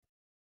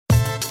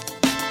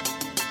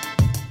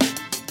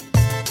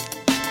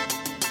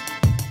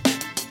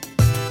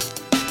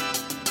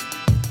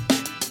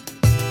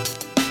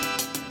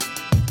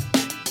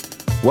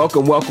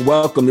Welcome, welcome,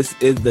 welcome. This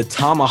is the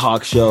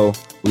Tomahawk Show.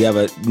 We have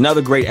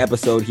another great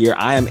episode here.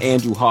 I am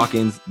Andrew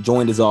Hawkins,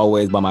 joined as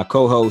always by my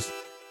co-host,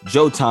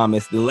 Joe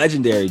Thomas, the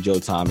legendary Joe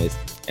Thomas,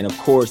 and of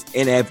course,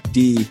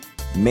 NFD,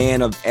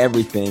 man of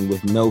everything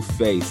with no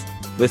face.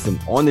 Listen,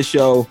 on the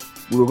show,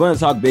 we were going to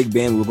talk Big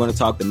Ben. We were going to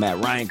talk the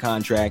Matt Ryan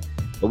contract,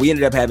 but we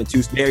ended up having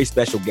two very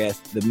special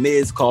guests. The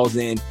Miz calls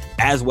in,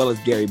 as well as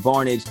Gary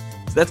Barnidge.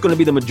 So that's going to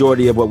be the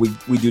majority of what we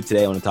do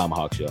today on the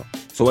Tomahawk Show.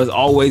 So as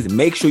always,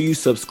 make sure you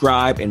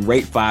subscribe and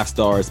rate 5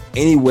 stars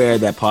anywhere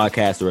that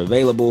podcasts are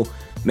available.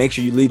 Make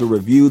sure you leave a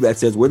review that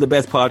says we're the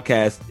best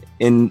podcast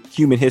in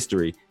human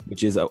history,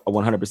 which is a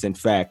 100%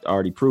 fact,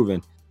 already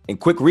proven. And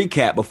quick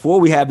recap, before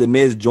we have the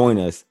Miz join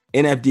us,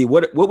 NFD,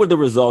 what were the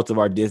results of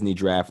our Disney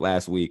draft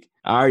last week?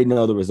 I already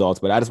know the results,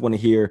 but I just want to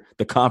hear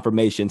the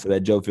confirmation so that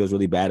Joe feels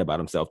really bad about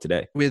himself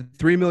today. We had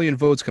 3 million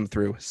votes come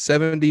through.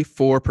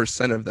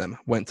 74% of them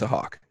went to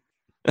Hawk.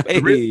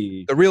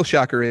 Hey. The real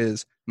shocker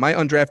is my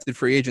undrafted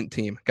free agent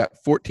team got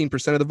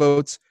 14% of the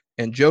votes,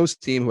 and Joe's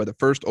team, who had the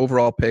first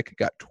overall pick,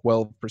 got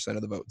 12%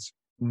 of the votes.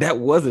 That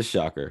was a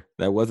shocker.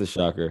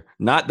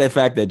 Not the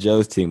fact that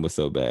Joe's team was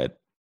so bad,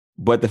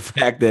 but the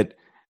fact that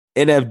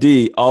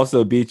NFD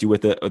also beat you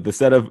with a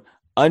set of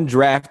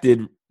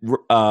undrafted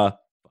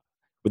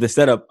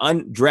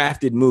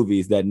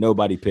movies that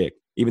nobody picked,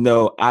 even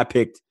though I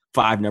picked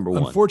 5 number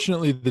 1.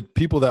 Unfortunately, the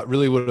people that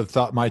really would have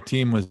thought my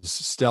team was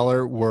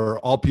stellar were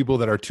all people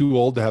that are too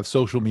old to have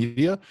social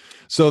media.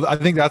 So I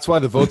think that's why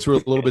the votes were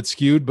a little bit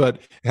skewed. But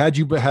had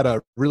you had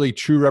a really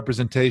true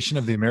representation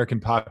of the American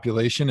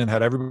population and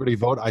had everybody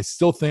vote, I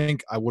still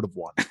think I would have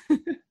won.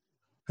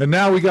 And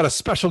now we got a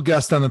special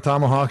guest on the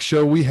Tomahawk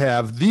Show. We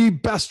have the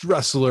best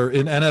wrestler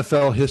in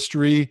NFL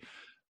history,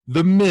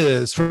 The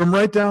Miz, from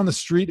right down the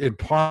street in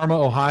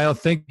Parma, Ohio.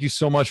 Thank you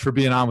so much for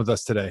being on with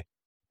us today.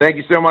 Thank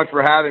you so much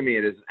for having me.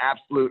 It is an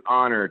absolute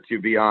honor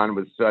to be on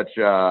with such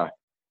an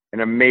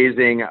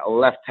amazing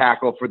left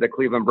tackle for the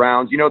Cleveland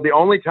Browns. You know, the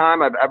only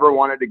time I've ever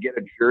wanted to get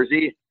a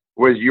jersey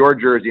was your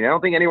jersey. And I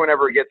don't think anyone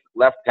ever gets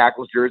left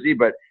tackle's jersey,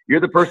 but you're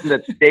the person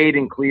that stayed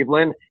in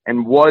Cleveland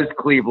and was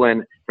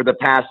Cleveland for the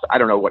past,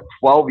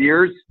 12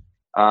 years.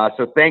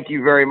 So thank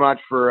you very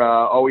much for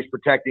always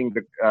protecting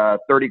the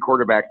 30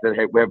 quarterbacks that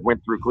have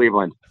went through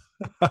Cleveland.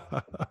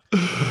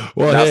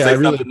 Well, hey,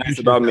 say something nice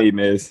about me,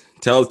 Miz.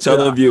 Tell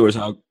the viewers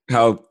how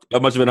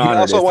much of an honor.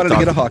 I also wanted to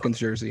get a Hawkins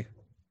jersey.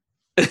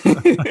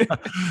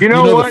 You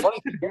know what?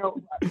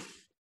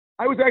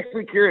 I was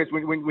actually curious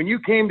when you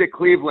came to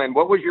Cleveland.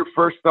 What was your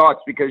first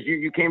thoughts? Because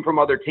you came from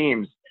other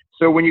teams.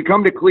 So when you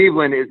come to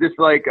Cleveland, is this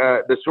like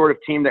the sort of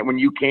team that when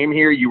you came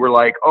here, you were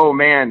like, oh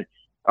man,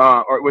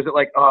 or was it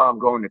like, oh, I'm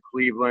going to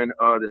Cleveland,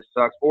 oh, this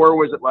sucks, or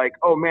was it like,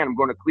 oh man, I'm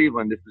going to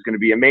Cleveland, this is going to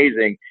be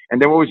amazing?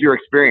 And then what was your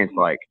experience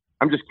like?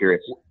 I'm just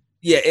curious.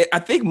 Yeah, I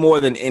think more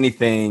than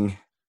anything,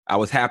 I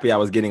was happy I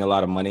was getting a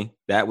lot of money.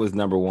 That was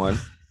number one.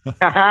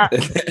 That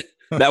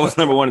was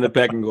number one in the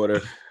pecking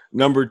order.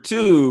 Number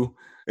 2,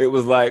 it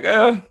was like,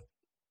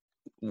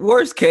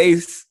 worst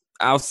case,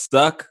 I'll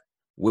suck,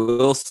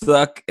 we'll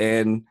suck,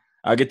 and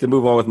I'll get to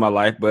move on with my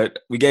life. But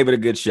we gave it a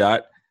good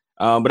shot.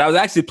 But I was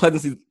actually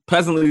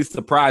pleasantly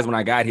surprised when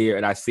I got here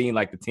and I seen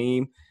like the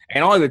team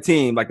and only the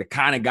team, like the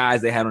kind of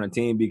guys they had on the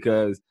team,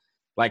 because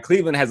like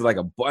Cleveland has like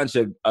a bunch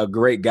of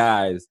great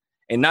guys.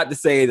 And not to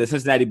say the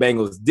Cincinnati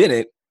Bengals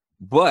didn't,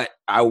 but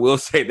I will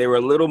say they were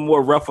a little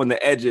more rough on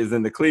the edges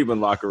in the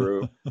Cleveland locker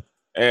room.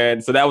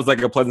 And so that was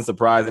like a pleasant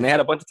surprise. And they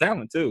had a bunch of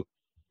talent too.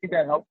 Think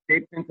that helped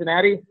shape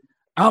Cincinnati?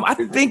 I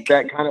think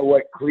that kind of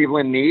what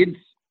Cleveland needs.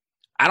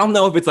 I don't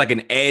know if it's like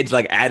an edge,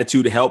 like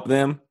attitude to help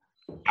them.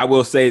 I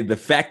will say the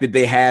fact that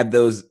they have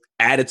those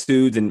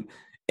attitudes and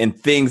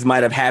things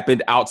might have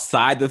happened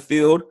outside the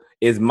field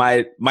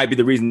might be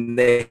the reason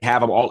they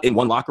have them all in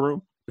one locker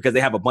room, because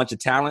they have a bunch of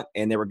talent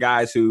and there were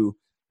guys who,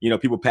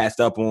 people passed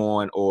up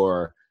on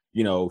or,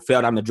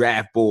 fell on the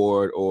draft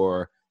board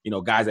or,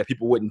 guys that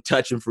people wouldn't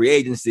touch in free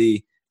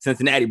agency.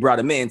 Cincinnati brought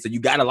them in. So you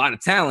got a lot of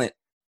talent,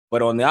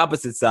 but on the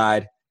opposite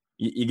side,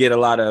 you get a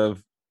lot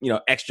of,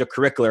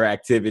 extracurricular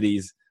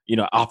activities,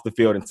 off the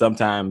field and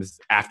sometimes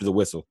after the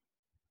whistle.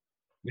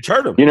 Which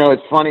hurt them.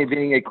 It's funny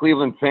being a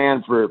Cleveland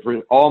fan for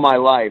all my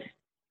life.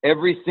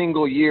 Every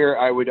single year,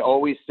 I would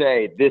always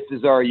say, this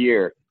is our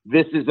year.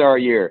 This is our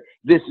year.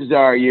 This is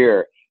our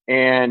year.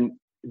 And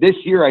this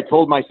year, I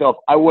told myself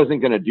I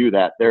wasn't going to do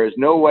that. There is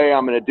no way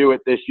I'm going to do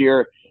it this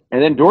year.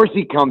 And then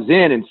Dorsey comes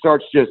in and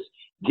starts just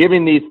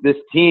giving this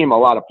team a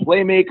lot of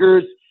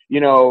playmakers.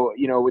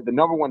 With the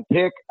number 1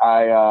 pick,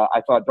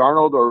 I thought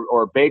Darnold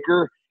or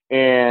Baker.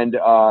 And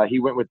he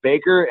went with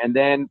Baker. And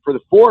then for the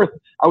 4th,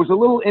 I was a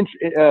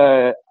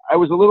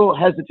little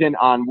hesitant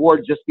on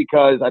Ward just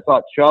because I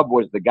thought Chubb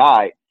was the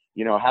guy.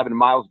 Having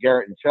Myles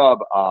Garrett and Chubb,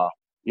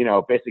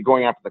 basically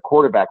going after the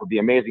quarterback would be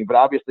amazing. But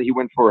obviously, he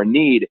went for a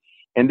need.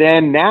 And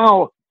then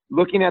now,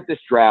 looking at this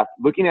draft,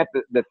 looking at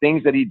the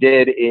things that he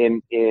did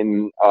in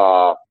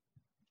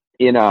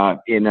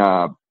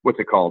what's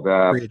it called?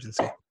 Free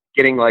agency.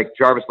 Getting like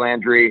Jarvis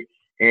Landry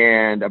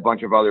and a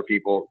bunch of other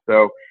people.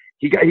 So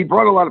he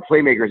brought a lot of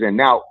playmakers in.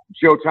 Now,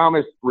 Joe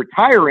Thomas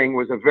retiring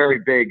was a very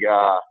big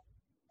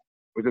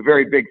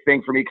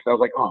thing for me because I was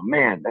like, oh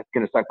man, that's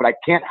gonna suck. But I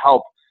can't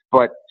help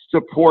but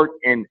support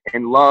and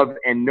love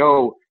and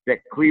know that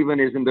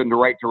Cleveland is in the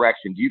right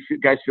direction. Do you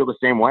guys feel the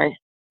same way?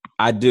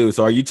 I do.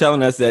 So are you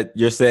telling us that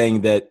you're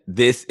saying that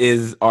this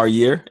is our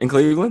year in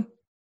Cleveland?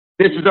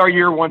 This is our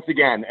year once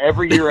again.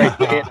 Every year I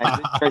say it.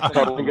 I said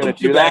I wasn't going to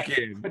do that.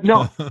 But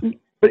no,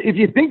 but if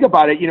you think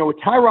about it, with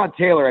Tyrod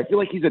Taylor, I feel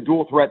like he's a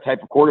dual threat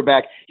type of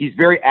quarterback. He's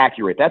very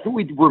accurate. That's what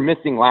we were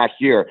missing last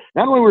year.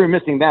 Not only were we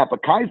missing that,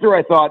 but Kaiser,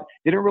 I thought,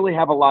 didn't really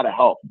have a lot of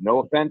help. No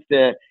offense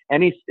to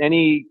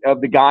any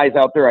of the guys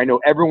out there. I know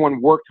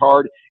everyone worked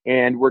hard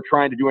and were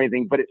trying to do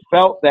anything, but it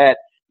felt that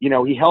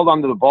he held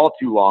onto the ball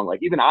too long. Like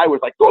even I was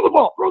like, throw the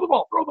ball.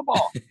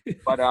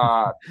 But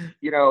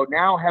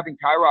now having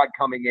Tyrod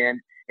coming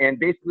in and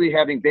basically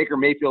having Baker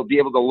Mayfield be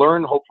able to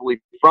learn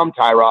hopefully from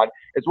Tyrod,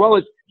 as well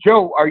as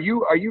Joe, are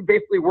you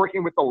basically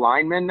working with the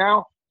linemen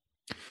now?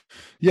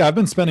 Yeah, I've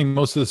been spending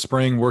most of the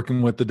spring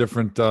working with the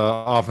different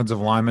offensive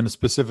linemen,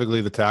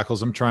 specifically the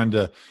tackles. I'm trying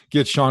to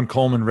get Sean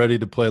Coleman ready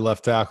to play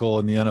left tackle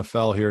in the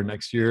NFL here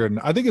next year, and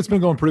I think it's been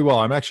going pretty well.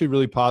 I'm actually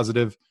really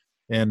positive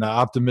and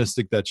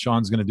optimistic that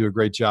Sean's going to do a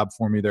great job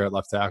for me there at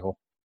left tackle.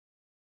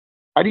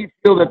 How do you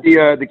feel that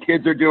the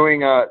kids are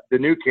doing? The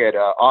new kid,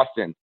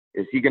 Austin,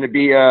 is he going to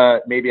be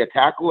maybe a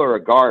tackle or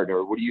a guard,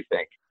 or what do you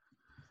think?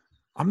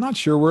 I'm not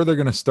sure where they're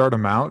going to start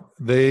him out.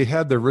 They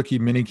had their rookie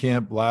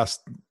minicamp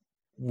last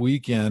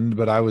weekend,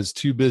 but I was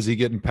too busy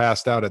getting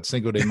passed out at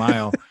Cinco de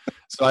Mayo,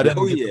 so I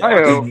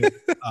didn't.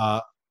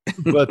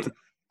 But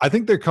I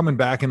think they're coming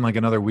back in like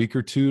another week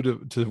or two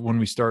to when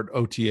we start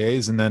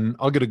OTAs, and then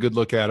I'll get a good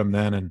look at them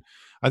then. And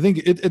I think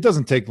it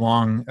doesn't take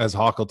long, as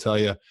Hawk will tell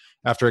you,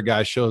 after a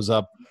guy shows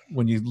up,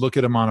 when you look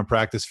at him on a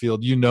practice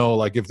field,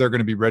 like if they're going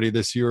to be ready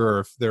this year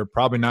or if they're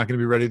probably not going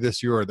to be ready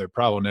this year or they're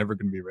probably never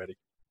going to be ready.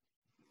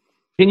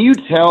 Can you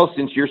tell,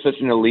 since you're such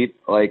an elite,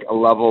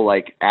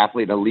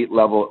 athlete, elite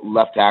level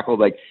left tackle,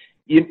 can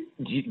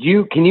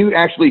you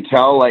actually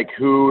tell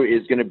who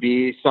is going to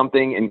be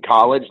something in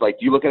college? Do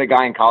you look at a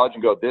guy in college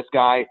and go, this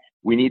guy,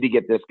 we need to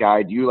get this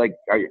guy? Do you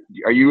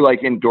are you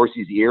in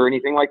Dorsey's ear or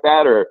anything like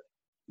that? Or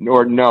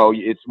no,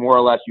 it's more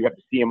or less you have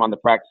to see him on the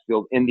practice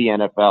field in the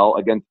NFL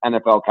against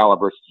NFL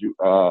caliber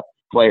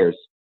players.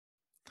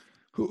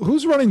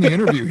 Who's running the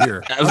interview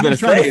here? I was going to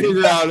say.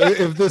 Figure out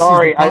if this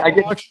Sorry, I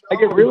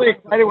get really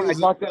excited when I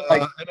talk to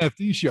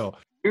NFT show.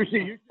 You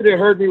should have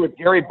heard me with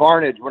Gary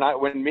Barnidge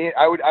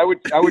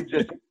I would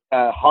just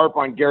harp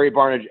on Gary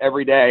Barnidge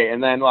every day,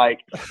 and then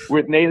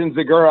with Nathan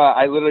Zagura,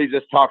 I literally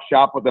just talk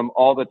shop with him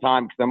all the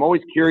time because I'm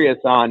always curious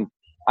on.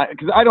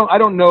 Because I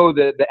don't know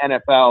the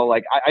NFL.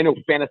 I know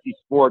fantasy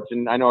sports,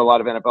 and I know a lot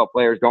of NFL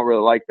players don't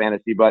really like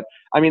fantasy. But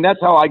I mean,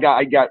 that's how I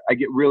get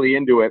really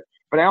into it.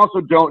 But I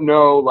also don't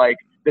know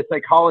the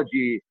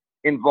psychology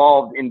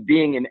involved in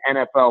being an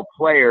NFL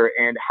player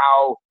and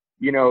how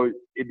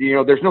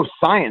there's no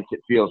science. It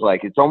feels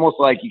like it's almost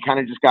like you kind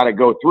of just got to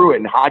go through it.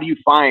 And how do you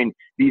find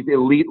these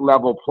elite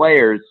level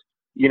players?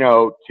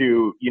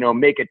 To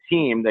make a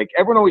team.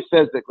 Everyone always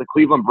says that the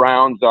Cleveland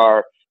Browns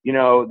are.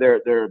 They're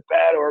a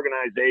bad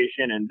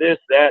organization and this,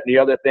 that, and the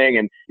other thing.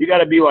 And you got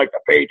to be like the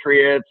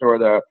Patriots or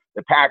the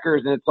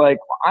Packers. And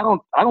it's I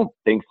don't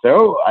think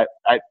so.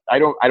 I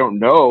don't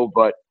know,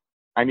 but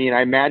I mean,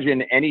 I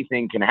imagine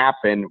anything can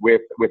happen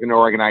with an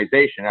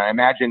organization. I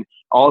imagine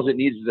all it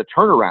needs is a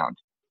turnaround.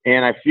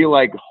 And I feel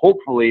like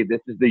hopefully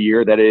this is the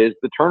year that is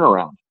the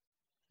turnaround.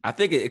 I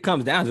think it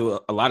comes down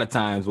to a lot of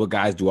times what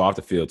guys do off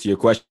the field. To your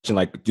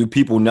question, do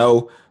people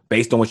know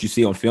based on what you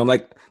see on film?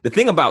 The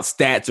thing about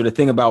stats or the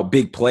thing about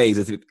big plays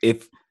is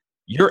if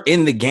you're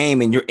in the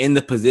game and you're in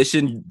the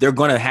position, they're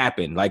going to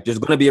happen. There's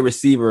going to be a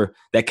receiver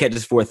that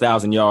catches for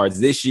 1,000 yards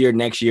this year,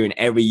 next year, and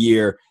every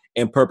year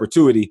in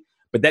perpetuity.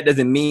 But that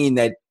doesn't mean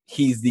that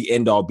he's the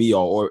end-all,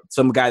 be-all, or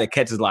some guy that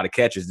catches a lot of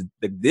catches.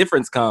 The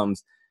difference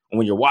comes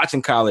when you're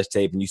watching college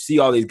tape and you see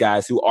all these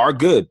guys who are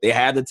good. They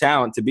have the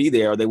talent to be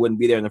there or they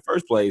wouldn't be there in the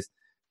first place.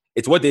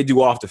 It's what they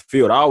do off the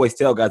field. I always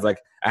tell guys, I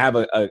have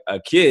a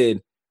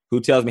kid who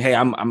tells me, hey,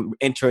 I'm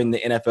entering the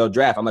NFL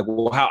draft. I'm like,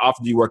 well, how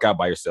often do you work out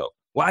by yourself?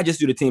 Well, I just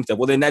do the team stuff.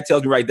 Well, then that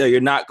tells me right there you're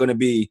not going to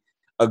be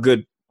a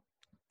good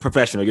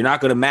professional. You're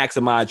not going to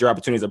maximize your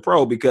opportunities as a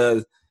pro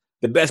because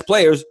the best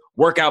players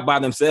work out by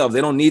themselves.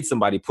 They don't need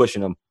somebody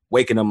pushing them,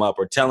 waking them up,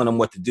 or telling them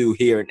what to do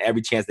here and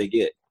every chance they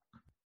get.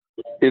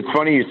 It's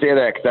funny you say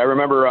that because I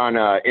remember on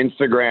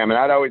Instagram, and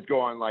I'd always go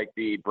on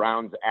the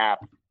Browns app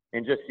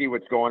and just see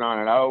what's going on.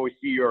 And I always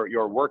see your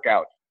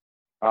workouts.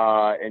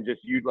 And just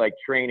you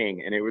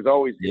training, and it was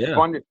always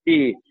fun to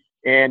see.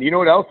 And you know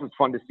what else was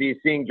fun to see?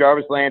 Seeing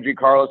Jarvis Landry,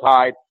 Carlos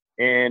Hyde,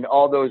 and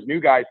all those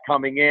new guys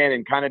coming in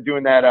and kind of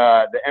doing that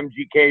the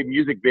MGK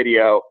music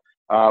video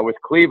with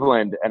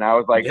Cleveland. And I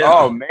was like,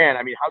 oh man,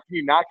 I mean, how can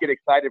you not get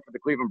excited for the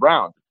Cleveland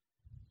Browns?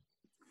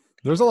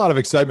 There's a lot of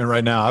excitement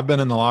right now. I've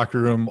been in the locker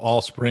room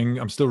all spring.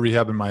 I'm still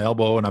rehabbing my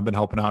elbow, and I've been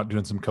helping out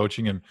doing some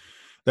coaching. And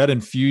that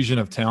infusion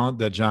of talent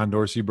that John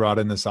Dorsey brought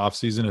in this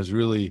offseason is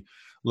really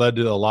led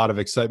to a lot of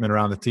excitement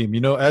around the team.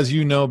 You know, as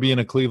you know, being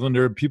a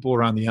Clevelander, people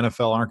around the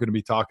NFL aren't going to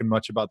be talking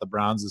much about the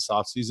Browns this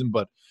offseason,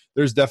 but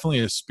there's definitely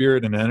a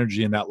spirit and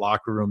energy in that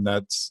locker room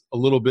that's a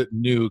little bit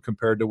new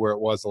compared to where it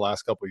was the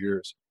last couple of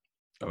years.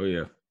 Oh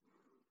yeah.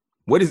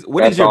 What is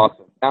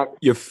awesome.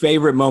 your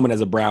favorite moment as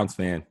a Browns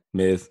fan,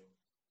 Miz?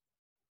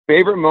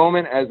 Favorite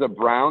moment as a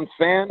Browns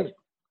fan?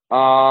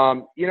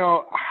 You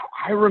know,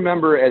 I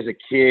remember as a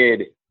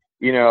kid,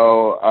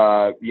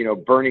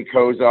 Bernie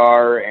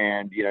Kosar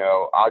and,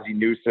 Ozzie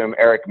Newsome,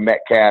 Eric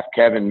Metcalf,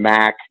 Kevin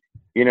Mack,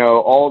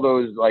 all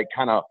those like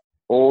kind of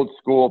old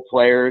school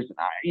players.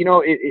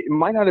 It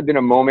might not have been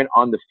a moment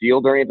on the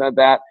field or anything like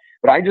that,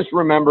 but I just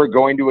remember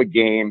going to a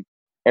game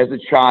as a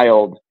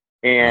child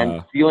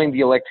and feeling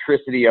the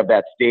electricity of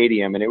that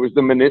stadium. And it was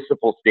the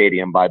Municipal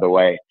Stadium, by the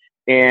way.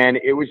 And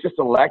it was just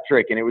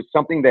electric. And it was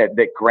something that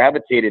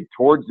gravitated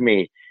towards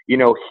me,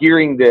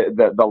 hearing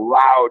the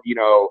loud,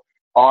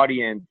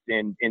 audience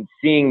and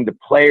seeing the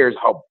players,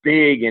 how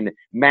big and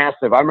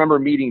massive. I remember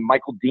meeting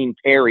Michael Dean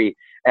Perry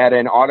at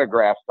an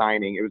autograph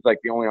signing. It was like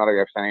the only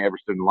autograph signing I ever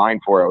stood in line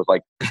for. I was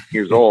like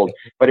years old,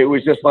 but it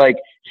was just like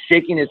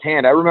shaking his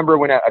hand. I remember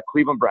when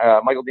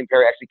Michael Dean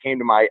Perry actually came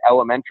to my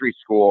elementary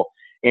school.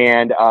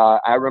 And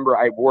I remember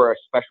I wore a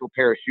special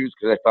pair of shoes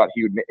because I thought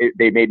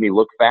they made me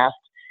look fast.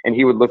 And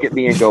he would look at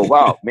me and go,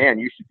 wow, man,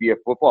 you should be a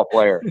football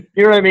player.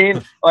 You know what I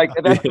mean? Like,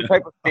 that's the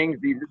type of things,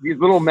 these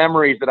little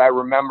memories that I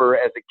remember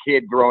as a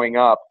kid growing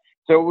up.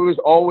 So it was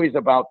always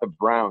about the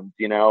Browns,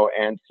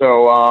 And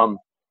so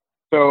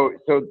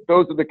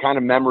those are the kind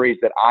of memories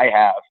that I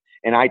have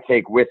and I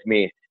take with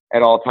me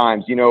at all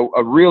times.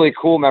 A really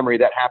cool memory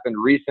that happened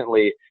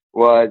recently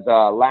was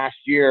last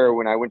year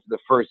when I went to the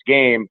first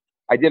game.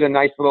 I did a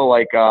nice little,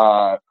 like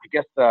a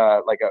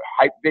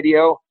hype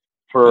video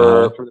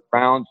for the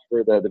Browns,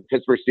 for the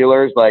Pittsburgh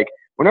Steelers. Like,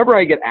 whenever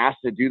I get asked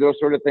to do those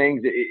sort of things,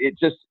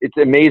 it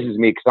amazes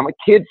me because I'm a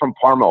kid from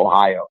Parma,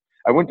 Ohio.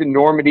 I went to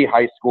Normandy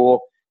High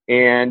School,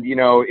 and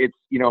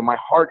my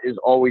heart is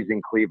always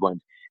in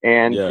Cleveland.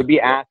 And to be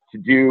asked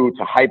to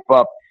hype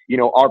up,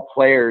 our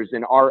players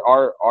and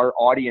our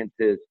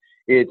audiences,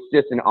 it's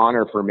just an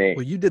honor for me.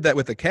 Well, you did that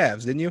with the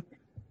Cavs, didn't you?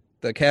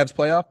 The Cavs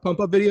playoff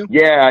pump up video?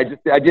 Yeah, I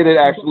did it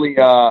actually.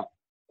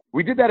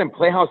 We did that in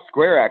Playhouse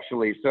Square,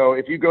 actually. So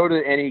if you go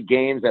to any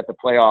games at the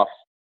playoffs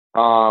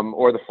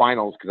or the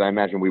finals, because I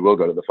imagine we will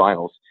go to the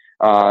finals,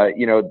 I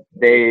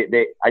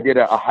did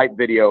a hype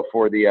video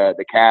for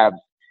the Cavs,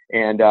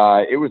 and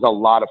it was a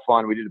lot of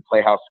fun. We did it at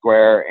Playhouse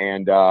Square,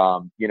 and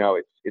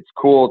it's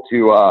cool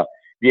to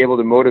be able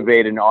to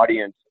motivate an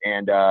audience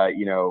and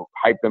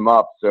hype them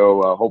up.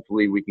 So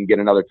hopefully we can get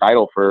another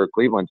title for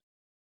Cleveland.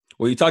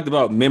 Well, you talked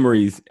about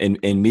memories and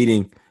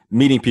meeting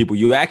people.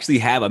 You actually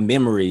have a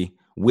memory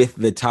with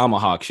the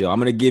Tomahawk Show. I'm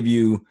going to give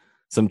you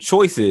some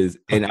choices,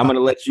 and I'm going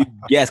to let you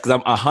guess because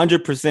I'm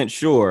 100%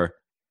 sure,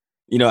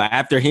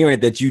 after hearing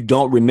it, that you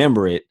don't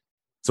remember it.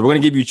 So we're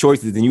going to give you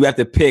choices, and you have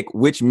to pick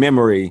which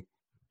memory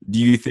do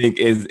you think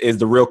is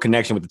the real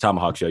connection with the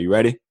Tomahawk Show. You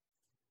ready?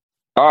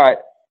 All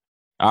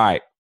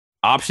right.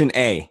 Option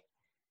A.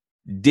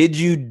 Did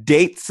you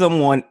date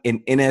someone in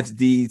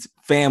NFD's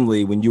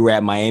family when you were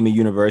at Miami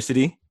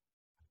University?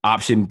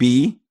 Option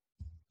B.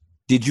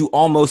 Did you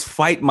almost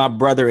fight my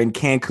brother in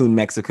Cancun,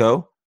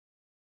 Mexico?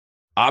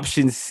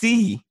 Option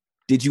C,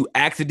 did you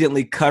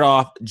accidentally cut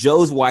off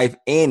Joe's wife,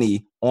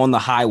 Annie, on the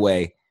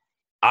highway?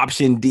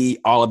 Option D,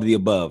 all of the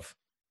above.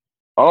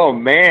 Oh,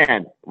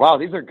 man. Wow,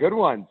 these are good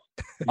ones.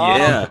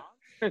 Yeah.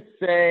 I'm going to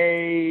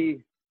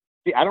say,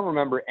 I don't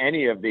remember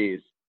any of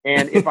these.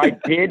 And if I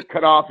did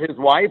cut off his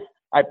wife,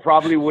 I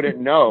probably wouldn't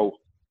know.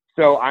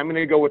 So I'm going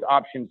to go with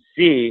option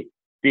C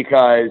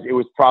because it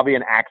was probably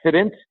an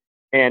accident.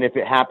 And if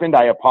it happened,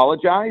 I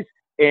apologize.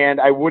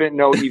 And I wouldn't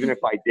know even if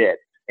I did.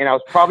 And I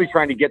was probably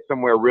trying to get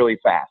somewhere really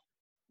fast.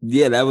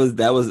 Yeah, that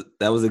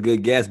was a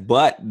good guess.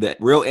 But the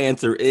real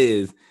answer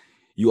is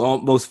you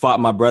almost fought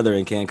my brother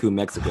in Cancun,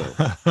 Mexico.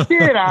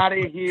 Get out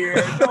of here.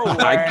 No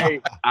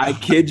way. I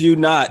kid you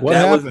not. What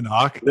happened,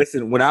 Hawk?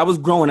 Listen, when I was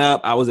growing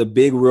up, I was a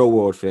big Real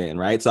World fan,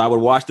 right? So I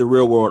would watch the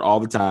Real World all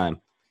the time.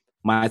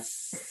 My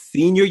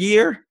senior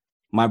year,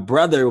 my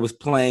brother was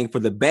playing for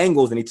the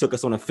Bengals, and he took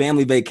us on a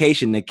family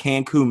vacation to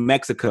Cancun,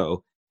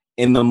 Mexico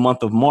in the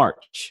month of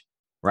March,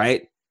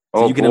 right?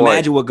 So you can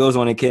imagine what goes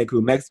on in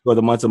Cancun, Mexico,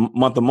 the month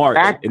of March.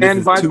 Back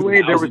then, by the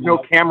way, there was no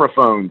camera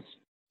phones.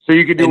 So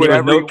you could do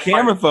whatever. There was no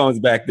camera phones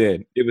back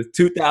then. It was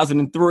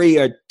 2003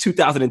 or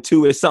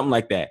 2002 or something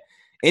like that.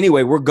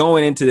 Anyway, we're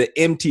going into the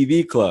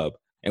MTV club,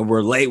 and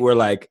we're late. We're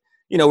like,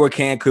 we're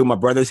Cancun. My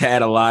brother's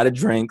had a lot of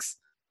drinks.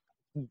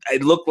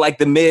 It looked like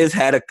the Miz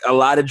had a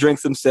lot of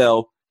drinks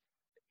himself.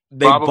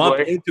 They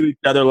bumped into each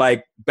other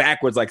like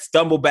backwards, like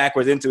stumble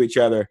backwards into each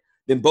other.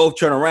 Then both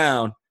turn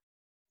around.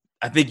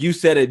 I think you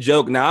said a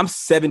joke. Now I'm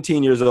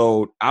 17 years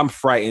old. I'm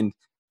frightened.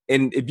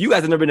 And if you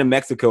guys have never been to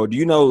Mexico, do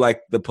you know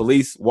like the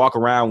police walk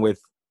around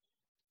with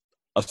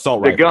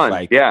assault rifles? The gun.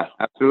 Like, yeah,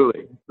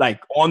 absolutely.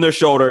 Like on their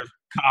shoulders,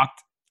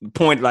 cocked,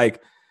 point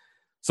like.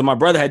 So my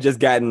brother had just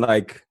gotten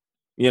like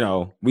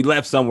we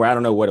left somewhere. I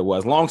don't know what it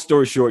was. Long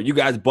story short, you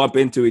guys bump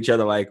into each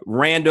other like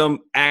random,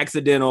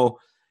 accidental,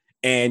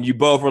 and you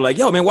both were like,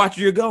 yo, man, watch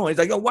where you're going. He's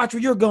like, yo, watch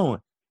where you're going.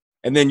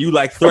 And then you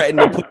like threatened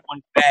to put on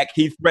his back.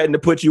 He threatened to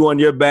put you on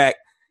your back.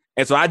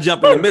 And so I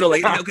jump in the middle,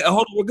 like, okay,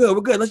 hold on,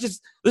 we're good. Let's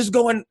just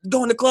go in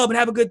the club and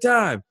have a good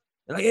time.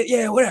 And like,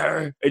 yeah,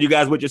 whatever. And you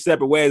guys went your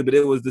separate ways, but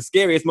it was the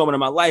scariest moment of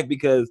my life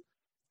because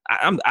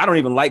I don't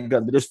even like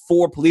guns, but there's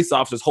 4 police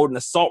officers holding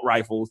assault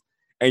rifles,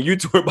 and you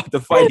two are about to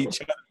fight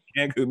each other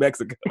in Cancun,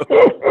 Mexico.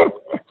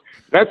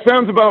 That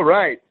sounds about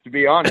right, to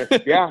be honest.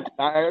 Yeah,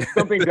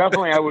 something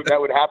definitely that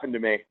would happen to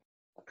me,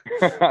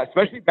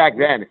 especially back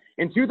then.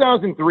 In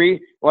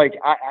 2003, like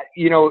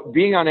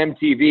being on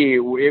MTV,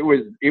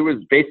 it was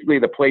basically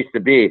the place to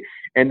be.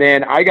 And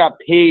then I got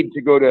paid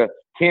to go to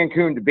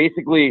Cancun to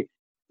basically,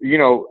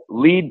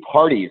 lead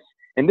parties.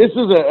 And this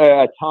was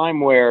a time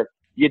where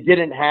you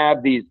didn't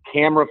have these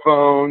camera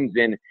phones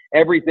and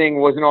everything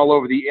wasn't all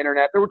over the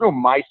internet. There was no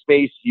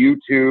MySpace,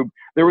 YouTube.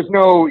 There was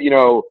no,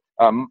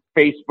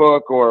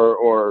 Facebook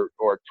or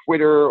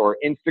Twitter or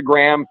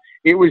Instagram.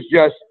 It was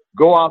just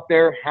go out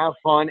there, have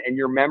fun, and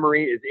your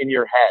memory is in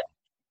your head.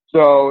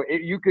 So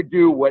you could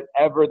do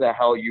whatever the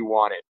hell you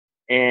wanted.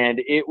 And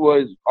it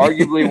was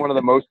arguably one of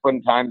the most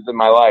fun times in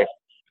my life,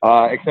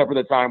 except for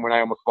the time when I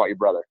almost fought your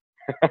brother.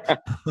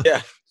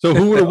 Yeah. So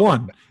who would have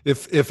won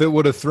if it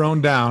would have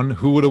thrown down?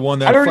 Who would have won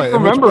that I don't fight?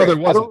 even remember. I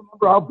don't was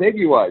remember how big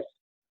he was.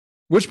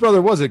 Which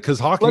brother was it? Because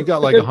hockey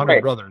got like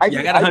 100 brothers. I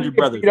got 100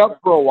 brothers. Beat up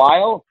for a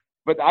while,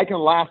 but I can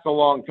last a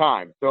long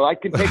time, so I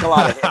can take a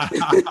lot of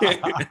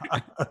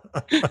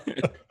hits.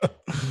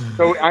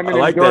 So I'm an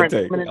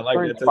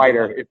endurance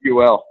fighter, if you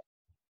will.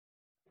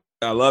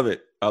 I love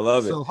it.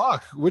 So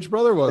Hawk, which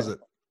brother was it?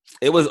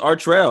 It was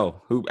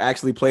Artrell, who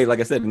actually played, like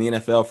I said, in the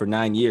NFL for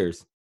 9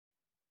 years.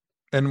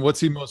 And what's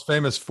he most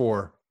famous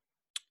for?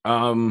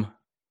 What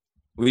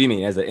do you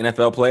mean, as an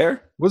NFL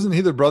player? Wasn't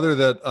he the brother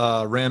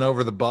that ran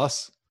over the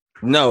bus?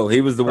 No,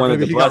 he was the one that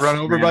the bus got run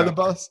over by the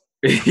bus.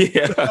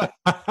 Yeah,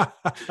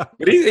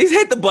 but he's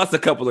hit the bus a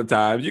couple of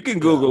times. You can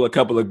Google a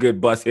couple of good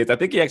bus hits. I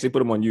think he actually put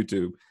them on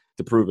YouTube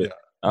to prove it.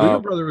 Your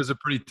brother was a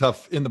pretty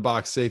tough in the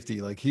box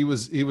safety. Like he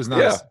was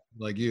not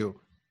like you.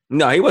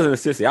 No, he wasn't a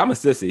sissy. I'm a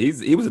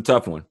sissy. He was a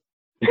tough one.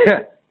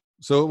 Yeah.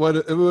 So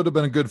it would have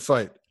been a good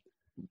fight.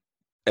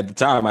 At the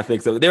time, I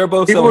think so. They were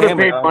both People so would have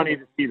hammered. paid money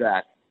to see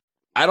that.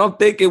 I don't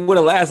think it would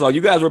have lasted long.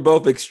 You guys were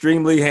both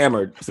extremely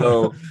hammered.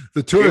 So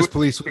the tourist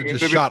police would have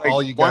just shot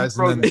all you guys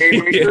and then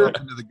into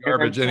the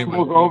garbage anyway.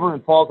 Falls over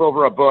and falls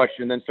over a bush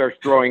and then starts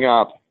throwing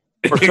up.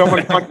 Or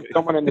someone punches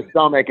someone in the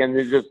stomach and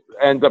it just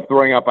ends up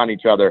throwing up on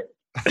each other.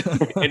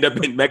 End up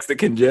in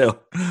Mexican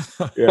jail.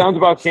 Yeah. Sounds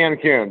about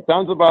Cancun.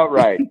 Sounds about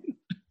right.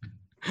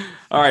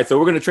 All right, so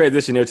we're going to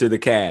transition here to the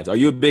Cavs. Are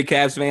you a big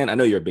Cavs fan? I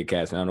know you're a big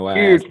Cavs fan. I don't know why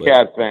Huge I asked.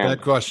 Cavs fan.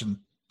 Bad question.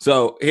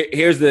 So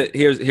here's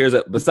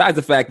besides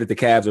the fact that the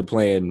Cavs are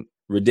playing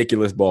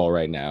ridiculous ball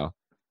right now,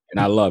 and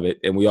I love it,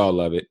 and we all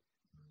love it.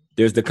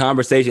 There's the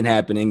conversation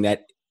happening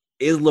that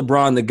is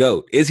LeBron the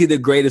GOAT? Is he the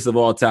greatest of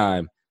all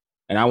time?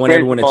 And I want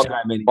everyone to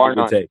chime in. Bar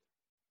none.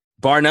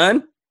 Bar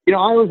none?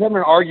 I was having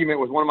an argument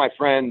with one of my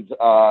friends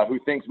who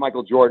thinks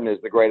Michael Jordan is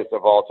the greatest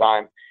of all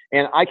time,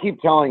 and I keep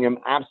telling him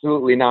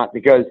absolutely not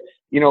because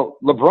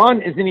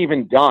LeBron isn't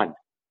even done.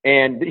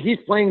 And he's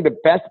playing the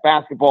best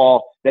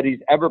basketball that he's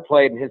ever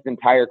played in his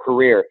entire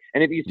career.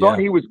 And if you thought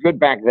he was good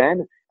back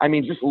then, I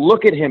mean, just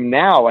look at him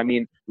now. I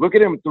mean, look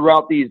at him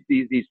throughout these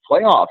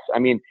playoffs. I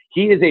mean,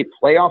 he is a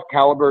playoff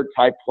caliber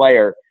type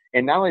player.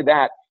 And not only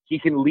that, he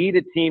can lead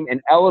a team and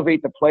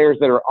elevate the players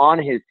that are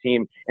on his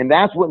team. And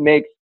that's what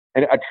makes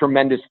a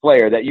tremendous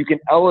player, that you can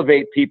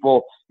elevate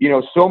people,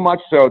 so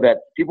much so that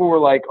people were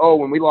like, oh,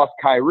 when we lost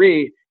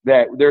Kyrie,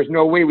 that there's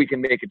no way we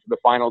can make it to the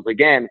finals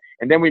again.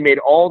 And then we made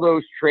all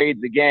those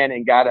trades again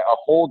and got a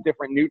whole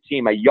different new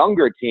team, a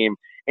younger team.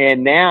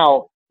 And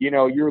now,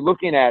 you're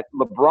looking at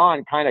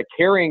LeBron kind of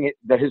carrying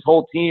his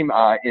whole team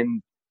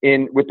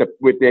with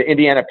the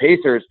Indiana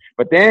Pacers.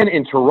 But then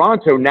in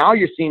Toronto, now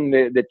you're seeing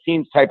the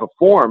team's type of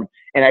form.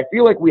 And I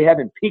feel like we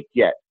haven't peaked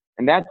yet.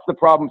 And that's the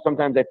problem.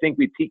 Sometimes I think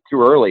we peak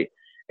too early.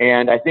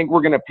 And I think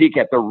we're going to peak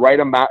at the right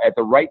amount, at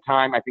the right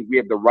time. I think we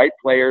have the right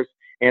players.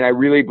 And I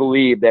really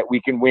believe that we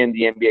can win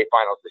the NBA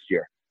Finals this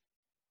year.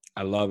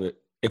 I love it.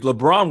 If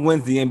LeBron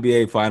wins the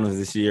NBA Finals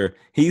this year,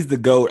 he's the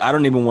GOAT. I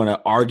don't even want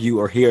to argue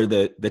or hear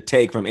the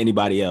take from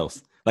anybody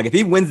else. Like, if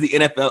he wins the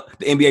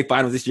NBA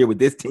Finals this year with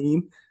this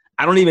team,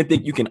 I don't even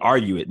think you can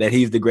argue it that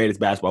he's the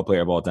greatest basketball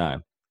player of all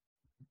time.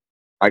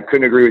 I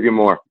couldn't agree with you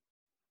more.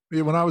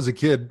 Yeah, when I was a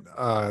kid,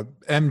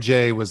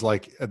 MJ was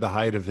like at the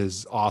height of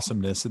his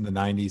awesomeness in the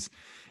 90s.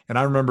 And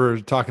I remember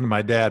talking to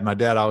my dad. My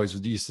dad always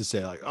used to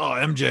say, like, oh,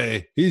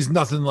 MJ, he's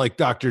nothing like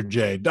Dr.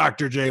 J.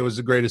 Dr. J was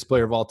the greatest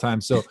player of all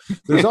time. So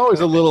there's always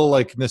a little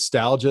like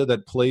nostalgia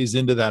that plays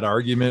into that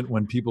argument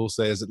when people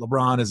say, is it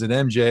LeBron? Is it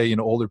MJ?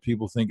 Older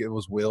people think it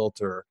was Wilt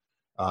or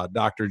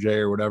Dr. J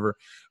or whatever.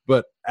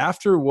 But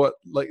after what,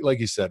 like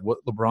you said,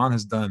 what LeBron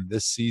has done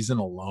this season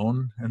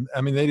alone, and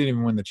I mean, they didn't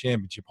even win the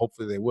championship.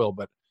 Hopefully they will.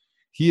 But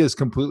he has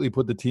completely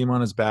put the team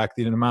on his back.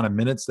 The amount of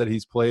minutes that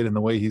he's played and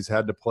the way he's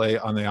had to play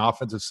on the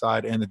offensive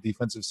side and the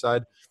defensive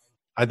side,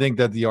 I think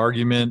that the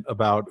argument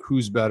about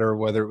who's better,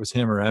 whether it was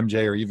him or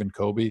MJ or even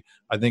Kobe,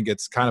 I think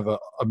it's kind of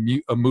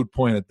a moot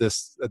point at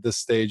this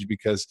stage,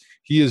 because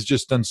he has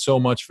just done so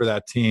much for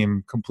that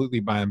team completely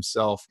by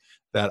himself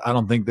that I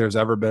don't think there's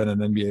ever been an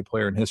NBA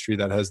player in history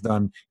that has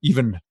done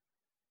even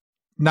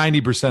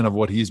 90% of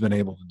what he's been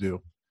able to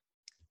do.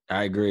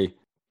 I agree.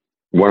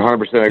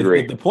 100%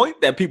 agree. The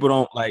point that people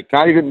don't like.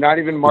 Not even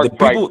Mark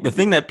Price. The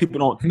thing that people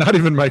don't. Not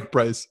even Mark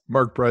Price.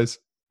 Mark Price.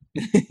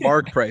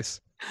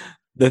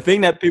 The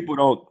thing that people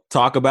don't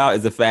talk about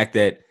is the fact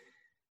that,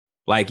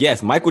 like,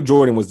 yes, Michael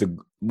Jordan was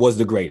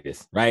the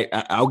greatest, right?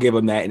 I'll give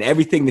him that. And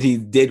everything that he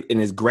did in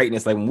his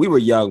greatness, like when we were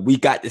young, we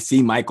got to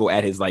see Michael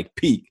at his like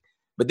peak.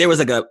 But there was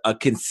like a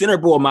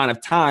considerable amount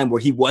of time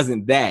where he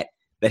wasn't that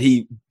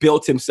he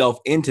built himself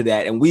into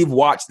that. And we've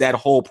watched that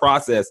whole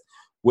process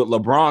with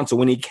LeBron. So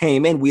when he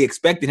came in, we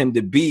expected him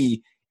to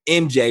be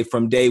MJ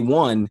from day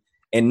one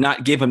and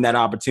not give him that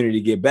opportunity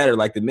to get better.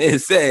 Like the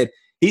Miz said,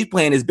 he's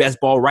playing his best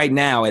ball right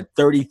now at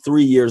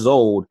 33 years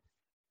old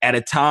at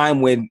a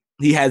time when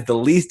he has the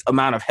least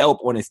amount of help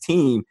on his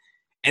team.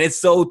 And it's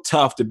so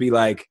tough to be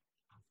like,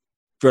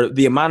 for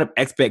the amount of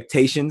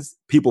expectations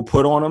people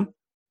put on him,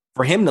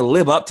 for him to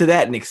live up to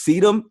that and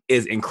exceed them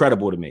is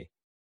incredible to me.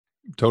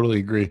 Totally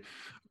agree.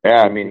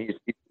 Yeah, I mean,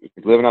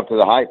 he's living up to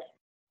the hype,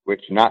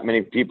 which not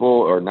many people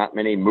or not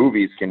many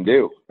movies can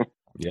do.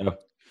 Yeah.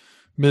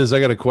 Miz, I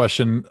got a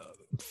question.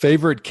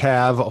 Favorite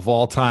Cav of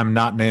all time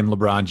not named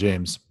LeBron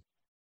James?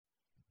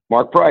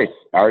 Mark Price.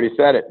 I already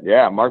said it.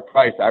 Yeah, Mark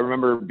Price. I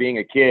remember being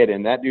a kid,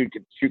 and that dude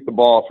could shoot the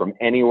ball from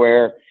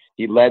anywhere.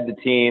 He led the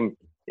team,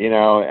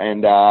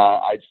 and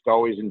I just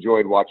always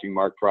enjoyed watching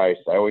Mark Price.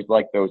 I always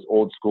liked those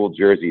old school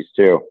jerseys,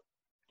 too.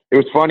 It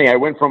was funny. I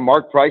went from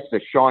Mark Price to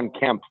Sean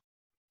Kemp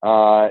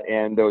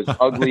and those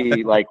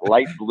ugly, like,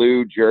 light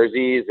blue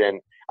jerseys. And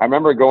I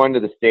remember going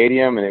to the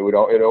stadium, and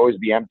it'd always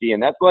be empty.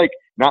 And that's, like,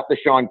 not the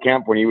Sean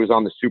Kemp when he was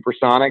on the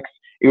Supersonics.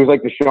 It was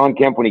like the Sean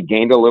Kemp when he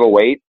gained a little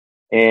weight.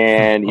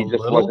 And he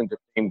just wasn't the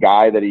same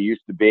guy that he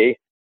used to be,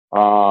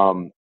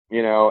 and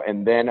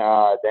then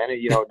now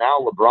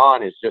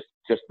LeBron is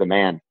just the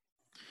man.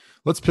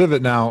 Let's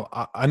pivot now.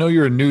 I know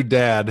you're a new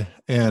dad,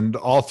 and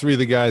all three of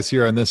the guys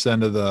here on this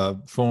end of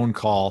the phone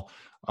call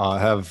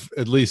have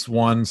at least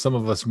one, some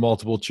of us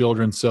multiple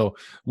children. So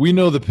we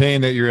know the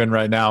pain that you're in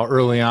right now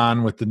early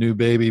on with the new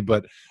baby,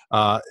 but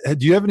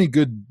do you have any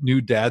good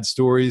new dad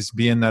stories,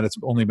 being that it's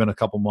only been a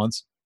couple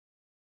months?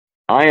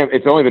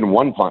 It's only been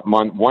 1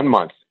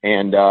 month.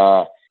 And,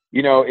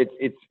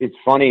 it's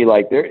funny,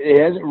 like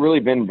it hasn't really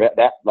been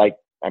that, like,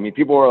 I mean,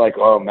 people are like,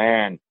 oh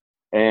man.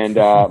 And,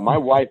 my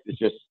wife is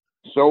just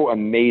so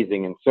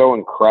amazing and so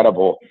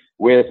incredible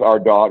with our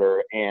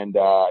daughter. And,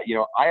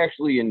 I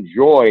actually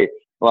enjoy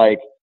like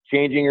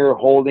changing her,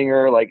 holding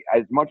her, like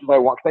as much as I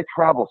want, cause I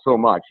travel so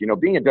much,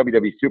 being a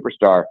WWE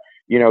superstar,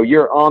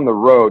 you're on the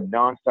road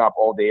nonstop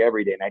all day,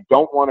 every day. And I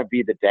don't want to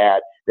be the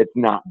dad that's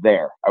not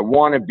there. I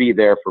want to be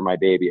there for my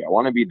baby. I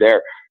want to be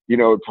there,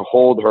 to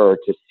hold her,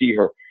 to see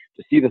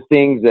the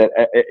things that,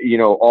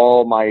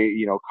 all my,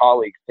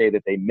 colleagues say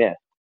that they miss.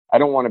 I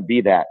don't want to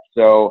be that.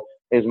 So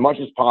as much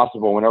as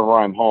possible, whenever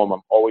I'm home,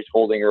 I'm always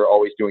holding her,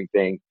 always doing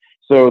things.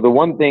 So the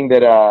one thing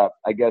that,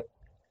 I guess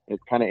is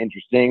kind of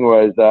interesting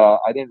was,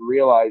 I didn't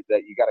realize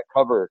that you got to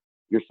cover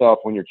yourself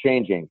when you're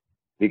changing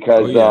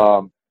because,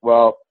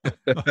 well,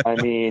 I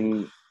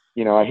mean,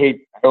 I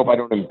hope I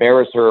don't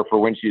embarrass her for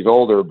when she's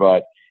older,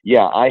 but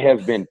yeah, I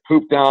have been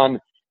pooped on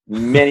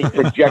many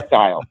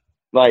projectiles.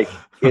 Like,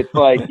 it's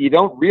like, you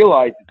don't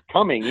realize it's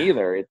coming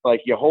either. It's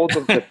like you hold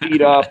the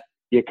feet up,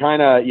 you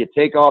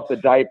take off the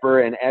diaper,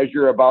 and as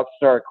you're about to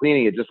start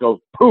cleaning, it just goes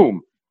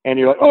boom. And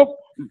you're like, oh,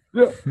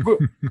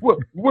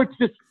 what's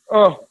this?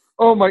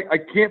 Oh my, I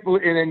can't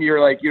believe, and then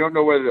you're like, you don't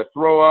know whether to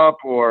throw up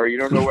or you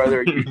don't know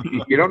whether,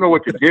 you don't know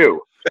what to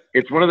do.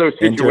 It's one of those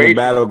situations. Enter the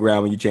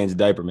battleground when you change the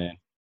diaper, man.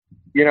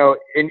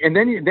 And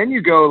then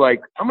you go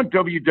like, I'm a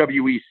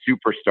WWE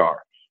superstar.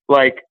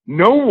 Like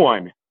no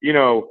one,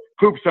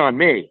 poops on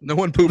me. No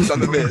one poops on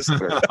the Miz.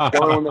 The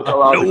only one that's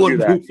allowed to do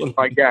that,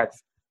 I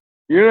guess.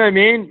 You know what I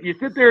mean? You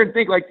sit there and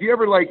think like, do you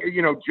ever like,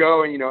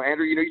 Joe and,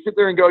 Andrew, you sit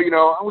there and go,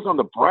 I was on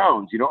the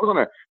Browns, I was on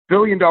 $1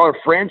 billion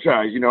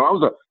franchise, I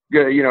was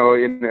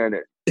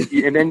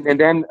and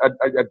then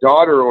a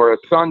daughter or a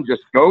son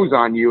just goes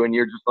on you and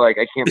you're just like,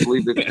 I can't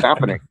believe this is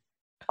happening.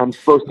 I'm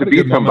supposed to be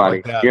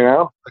somebody, like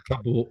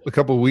A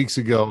couple of weeks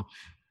ago,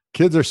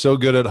 kids are so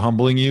good at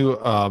humbling you.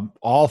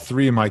 All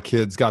three of my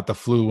kids got the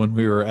flu when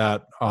we were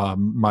at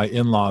my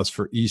in-laws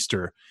for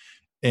Easter.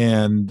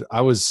 And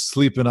I was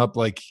sleeping up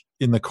like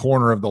in the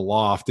corner of the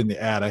loft in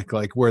the attic,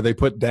 like where they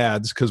put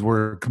dads because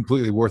we're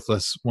completely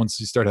worthless once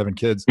you start having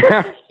kids.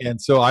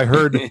 And so I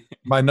heard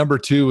my number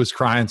 2 was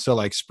crying. So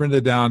like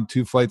sprinted down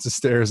 2 flights of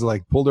stairs,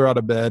 like pulled her out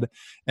of bed.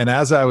 And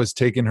as I was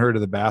taking her to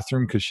the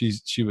bathroom, because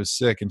she was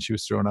sick and she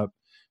was throwing up,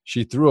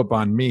 she threw up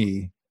on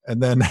me.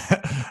 And then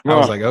I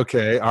was like,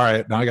 okay, all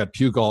right, now I got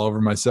puke all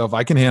over myself.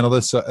 I can handle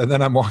this. So, and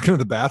then I'm walking to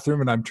the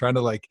bathroom and I'm trying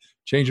to like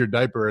change her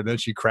diaper, and then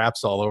she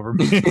craps all over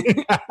me.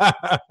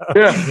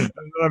 And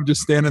I'm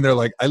just standing there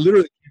like I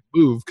literally can't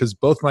move because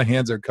both my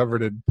hands are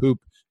covered in poop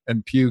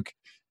and puke.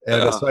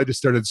 And so I just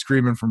started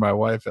screaming for my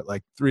wife at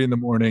like 3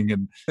 a.m.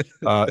 And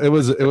it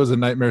was a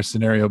nightmare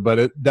scenario, but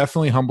it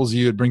definitely humbles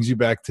you. It brings you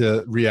back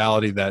to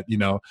reality that, you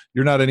know,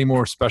 you're not any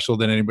more special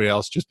than anybody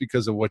else just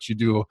because of what you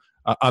do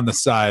on the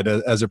side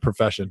as a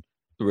profession.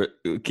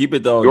 Keep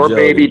it though. Your Joe,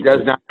 baby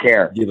does not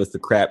care. Give us the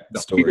crap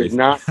stories. He does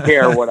not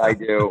care what I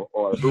do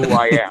or who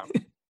I am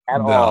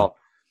at all.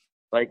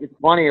 Like, it's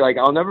funny. Like,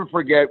 I'll never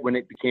forget when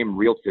it became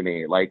real to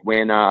me. Like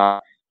when,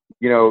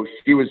 you know,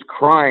 she was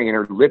crying and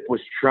her lip was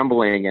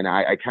trembling, and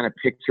I kind of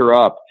picked her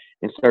up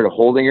and started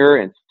holding her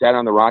and sat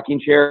on the rocking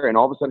chair, and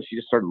all of a sudden she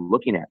just started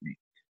looking at me,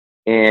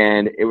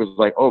 and it was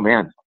like, oh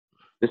man,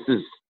 this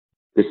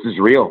is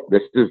real.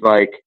 This is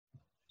like,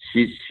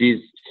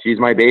 she's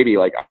my baby.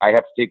 Like, I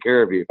have to take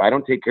care of you. If I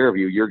don't take care of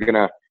you, you're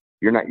not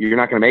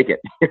gonna make it.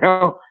 You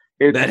know,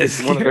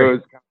 it's one of those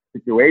kind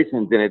of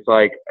situations, and it's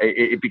like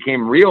it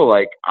became real.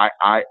 Like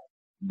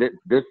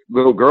this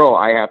little girl,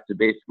 I have to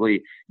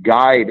basically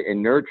guide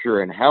and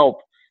nurture and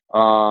help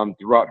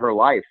throughout her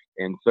life.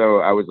 And so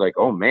I was like,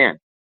 oh man,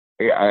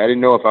 I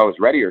didn't know if I was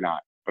ready or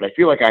not, but I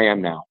feel like I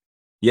am now.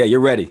 Yeah,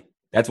 you're ready.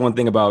 That's one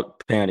thing about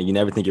parenting. You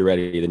never think you're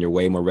ready, then you're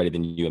way more ready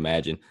than you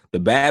imagine.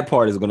 The bad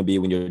part is going to be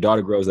when your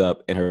daughter grows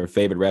up and her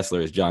favorite wrestler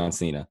is John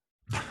Cena.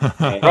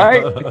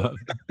 Right?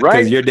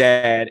 Because you're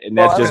dad, and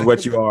that's just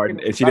what you are,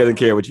 and she doesn't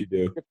care what you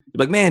do. You're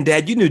like, man,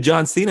 Dad, you knew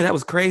John Cena? That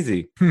was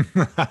crazy.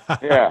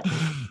 Yeah.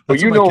 Well,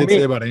 you know me.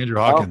 Say about Andrew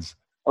Hawkins.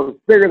 I was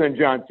bigger than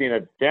John Cena.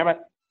 Damn it.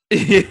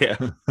 Yeah.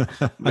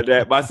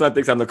 My son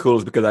thinks I'm the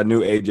coolest because I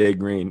knew AJ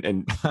Green,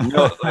 and you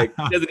know, like,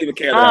 he doesn't even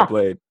care that I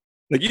played.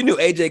 Like, you knew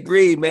AJ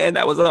Green, man.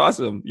 That was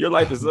awesome. Your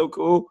life is so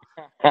cool.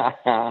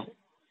 How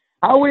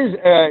is?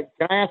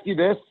 Can I ask you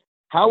this?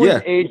 How is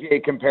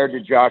AJ compared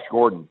to Josh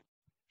Gordon?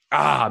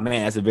 Ah,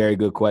 man, that's a very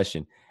good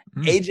question.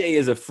 AJ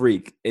is a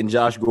freak, and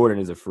Josh Gordon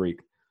is a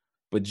freak.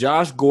 But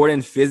Josh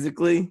Gordon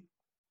physically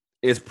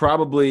is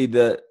probably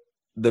the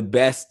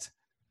best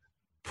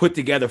put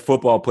together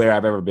football player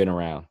I've ever been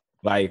around.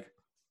 Like,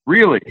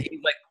 really,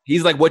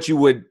 he's like what you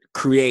would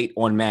create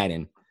on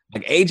Madden.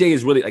 Like, AJ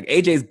is really, like,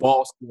 AJ's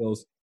ball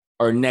skills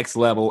are next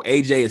level.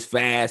 AJ is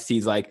fast.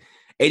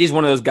 AJ's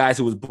one of those guys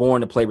who was born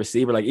to play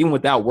receiver. Like, even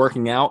without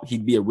working out,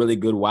 he'd be a really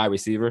good wide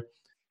receiver.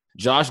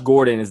 Josh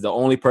Gordon is the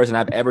only person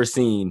I've ever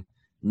seen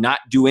not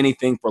do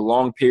anything for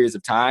long periods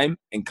of time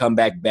and come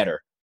back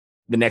better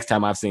the next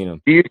time I've seen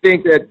him. Do you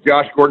think that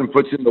Josh Gordon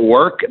puts in the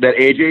work that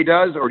AJ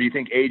does, or do you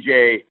think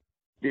AJ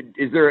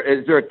is there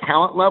a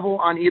talent level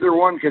on either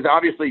one? Because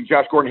obviously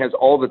Josh Gordon has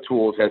all the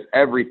tools, has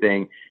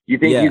everything. Do you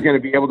think he's going to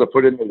be able to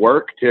put in the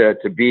work to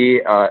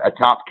be a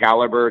top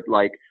caliber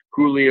like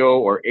Julio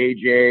or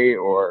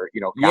AJ or,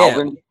 you know,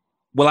 Calvin? Yeah.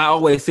 Well, I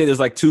always say there's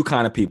like two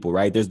kind of people,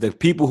 right? There's the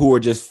people who are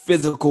just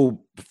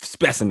physical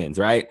specimens,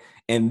 right?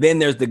 And then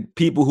there's the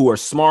people who are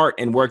smart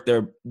and work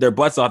their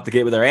butts off to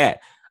get where they're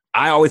at.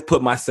 I always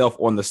put myself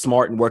on the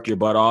smart and work your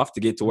butt off to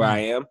get to where I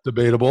am.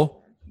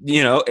 Debatable.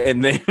 You know,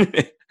 and then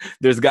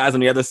there's guys on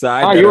the other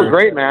side. Oh, you were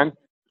great, man.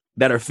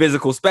 That are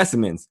physical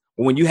specimens.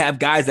 When you have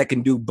guys that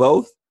can do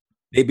both,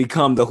 they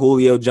become the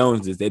Julio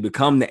Joneses. They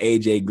become the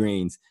AJ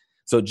Greens.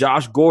 So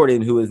Josh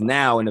Gordon, who is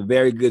now in a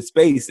very good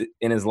space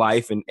in his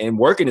life and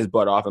working his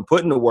butt off and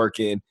putting the work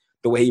in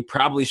the way he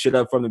probably should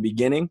have from the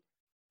beginning,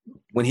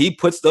 when he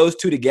puts those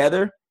two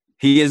together,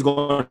 he is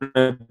going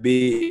to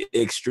be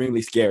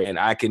extremely scary. And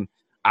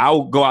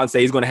I'll go out and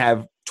say he's going to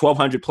have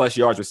 1,200 plus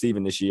yards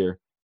receiving this year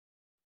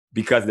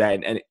because of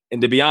that.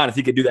 And to be honest,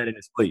 he could do that in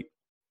his sleep.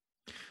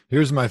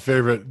 Here's my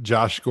favorite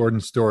Josh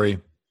Gordon story.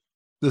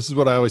 This is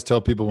what I always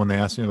tell people when they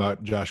ask me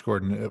about Josh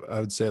Gordon. I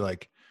would say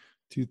like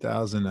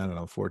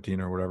 2014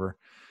 or whatever.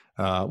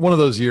 One of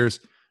those years,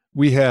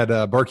 we had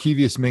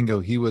Barkevious Mingo.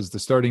 He was the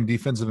starting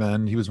defensive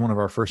end. He was one of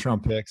our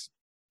first-round picks.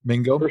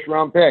 Mingo.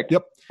 First-round pick.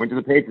 Yep. Went to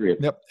the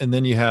Patriots. Yep. And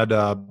then you had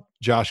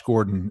Josh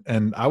Gordon.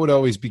 And I would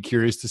always be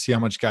curious to see how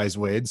much guys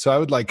weighed. So I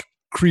would like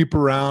creep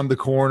around the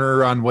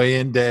corner on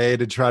weigh-in day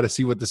to try to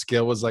see what the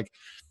scale was like.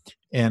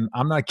 And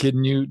I'm not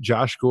kidding you,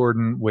 Josh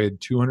Gordon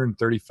weighed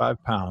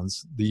 235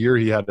 pounds the year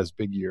he had his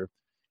big year.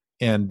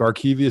 And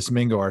Barkevious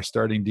Mingo, our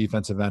starting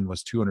defensive end,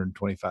 was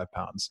 225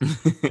 pounds.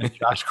 And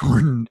Josh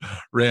Gordon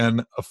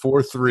ran a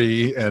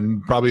 4.3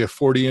 and probably a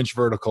 40-inch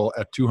vertical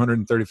at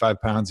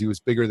 235 pounds. He was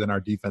bigger than our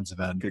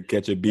defensive end. Could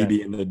catch a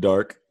BB in the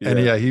dark. Yeah.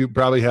 And he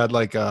probably had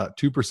like a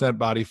 2%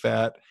 body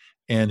fat,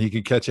 and he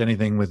could catch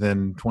anything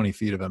within 20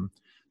 feet of him.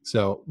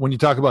 So when you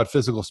talk about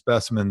physical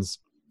specimens,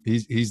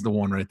 he's the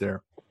one right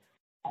there.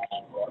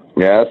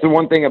 Yeah, that's the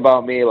one thing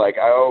about me. Like,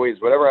 I always,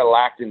 whatever I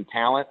lacked in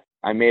talent,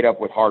 I made up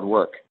with hard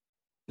work.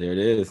 There it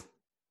is.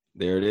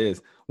 There it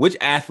is. Which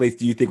athletes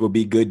do you think would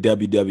be good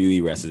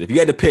WWE wrestlers? If you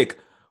had to pick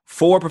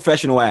 4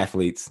 professional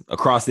athletes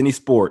across any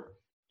sport,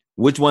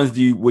 which ones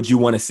would you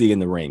want to see in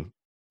the ring?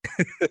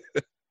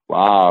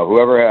 Wow.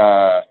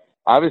 Whoever,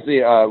 obviously,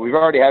 we've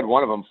already had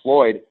one of them,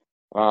 Floyd.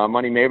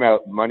 Money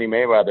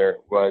Mayweather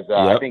was, Yep.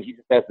 I think he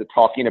just has the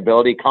talking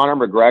ability. Conor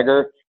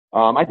McGregor.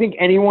 I think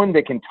anyone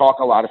that can talk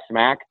a lot of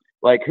smack,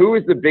 like who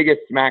is the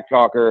biggest smack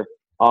talker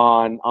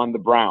on the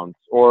Browns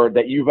or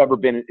that you've ever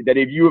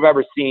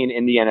seen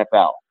in the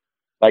NFL,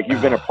 like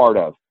you've been a part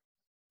of?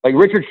 Like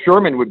Richard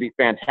Sherman would be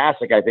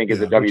fantastic, I think,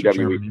 as a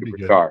WWE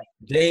superstar.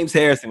 James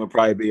Harrison would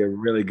probably be a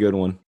really good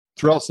one.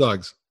 Terrell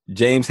Suggs.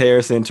 James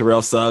Harrison,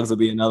 Terrell Suggs would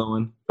be another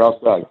one. Terrell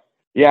Suggs.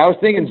 Yeah, I was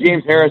thinking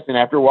James Harrison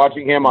after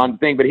watching him on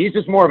thing, but he's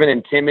just more of an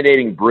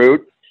intimidating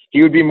brute.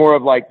 He would be more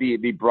of like the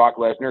Brock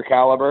Lesnar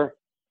caliber.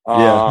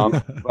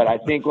 But I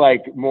think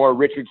like more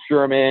Richard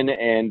Sherman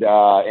and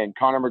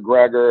Conor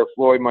McGregor,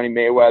 Floyd Money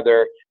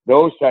Mayweather,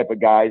 those type of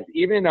guys.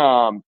 Even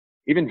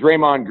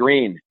Draymond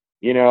Green,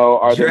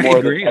 are the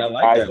more the type of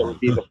guys that would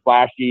be the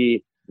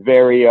flashy,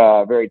 very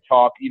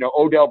talk.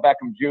 Odell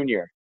Beckham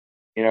Jr.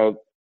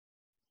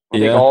 I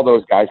think all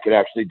those guys could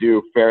actually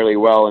do fairly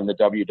well in the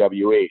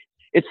WWE.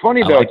 It's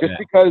funny though,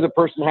 because a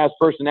person has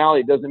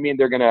personality doesn't mean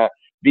they're gonna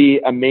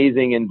be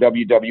amazing in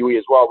WWE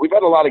as well. We've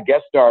had a lot of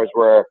guest stars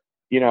where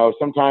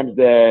sometimes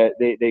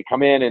they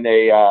come in and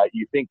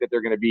you think that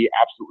they're going to be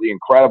absolutely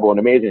incredible and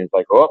amazing. It's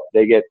like,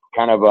 they get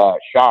kind of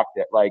shocked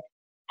at like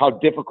how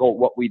difficult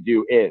what we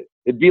do is.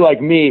 It'd be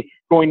like me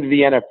going to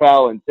the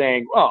NFL and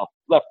saying, well,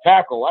 left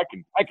tackle, I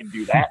can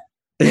do that,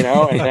 and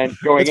then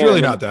going it's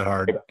really not that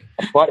hard.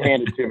 Butt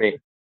handed to me.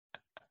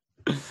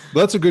 Well,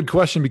 that's a good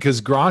question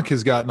because Gronk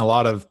has gotten a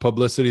lot of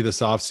publicity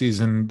this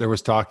offseason. There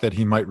was talk that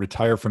he might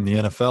retire from the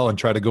NFL and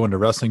try to go into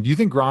wrestling. Do you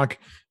think Gronk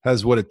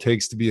has what it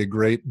takes to be a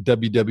great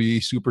WWE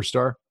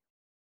superstar?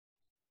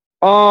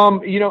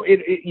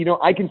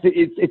 I can say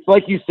it's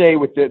like you say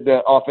with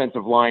the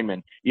offensive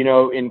lineman,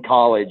 in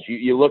college,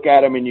 you look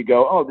at them and you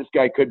go, oh, this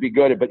guy could be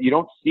good, but you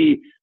don't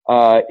see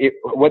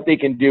what they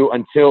can do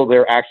until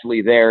they're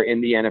actually there in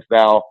the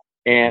NFL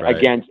and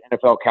against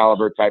NFL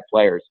caliber type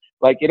players.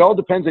 Like it all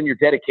depends on your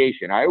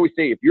dedication. I always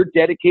say if you're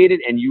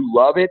dedicated and you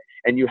love it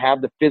and you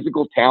have the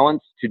physical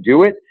talents to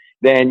do it,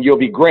 then you'll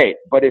be great.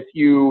 But if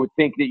you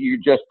think that you're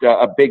just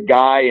a big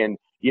guy and,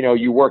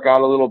 you work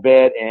out a little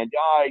bit and,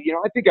 I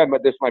think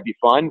this might be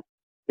fun,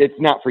 it's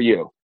not for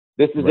you.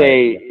 This is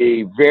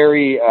a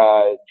very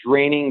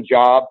draining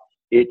job.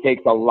 It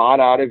takes a lot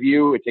out of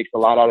you. It takes a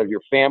lot out of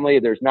your family.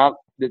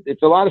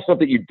 It's a lot of stuff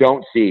that you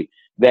don't see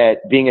that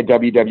being a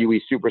WWE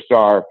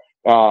superstar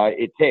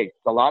it takes.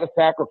 It's a lot of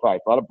sacrifice,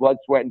 a lot of blood,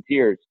 sweat, and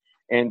tears.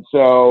 And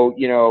so,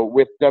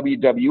 with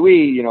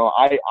WWE,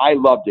 I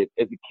loved it.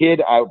 As a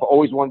kid, I've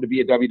always wanted to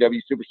be a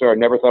WWE superstar. I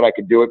never thought I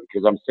could do it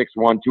because I'm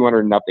 6'1",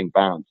 200 nothing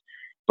pounds.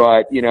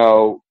 But,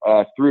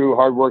 through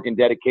hard work and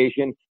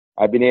dedication,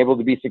 I've been able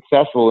to be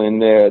successful in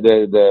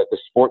the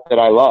sport that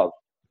I love.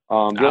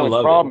 The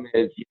only problem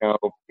is,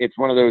 it's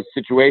one of those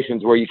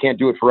situations where you can't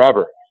do it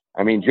forever.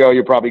 I mean, Joe,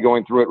 you're probably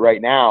going through it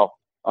right now.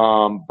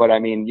 But I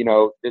mean,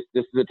 this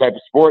is the type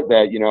of sport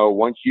that,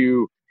 once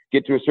you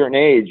get to a certain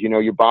age,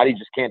 your body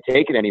just can't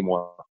take it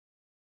anymore.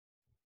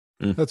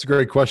 That's a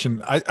great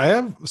question. I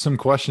have some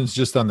questions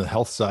just on the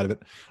health side of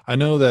it. I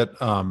know that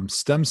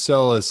stem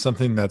cell is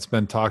something that's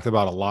been talked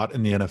about a lot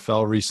in the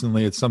NFL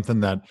recently. It's something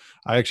that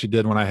I actually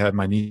did when I had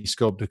my knee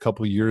scoped a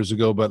couple of years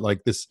ago, but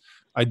like this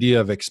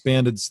idea of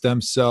expanded stem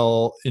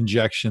cell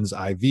injections,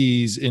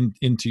 IVs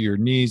into your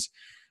knees.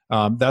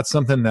 That's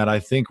something that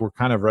I think we're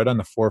kind of right on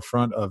the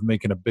forefront of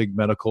making a big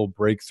medical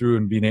breakthrough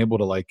and being able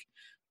to like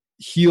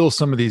heal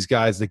some of these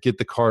guys that get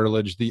the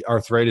cartilage, the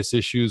arthritis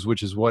issues,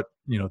 which is what,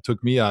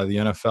 took me out of the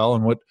NFL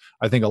and what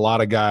I think a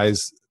lot of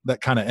guys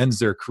that kind of ends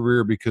their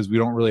career because we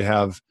don't really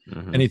have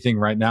anything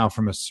right now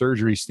from a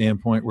surgery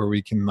standpoint where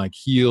we can like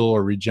heal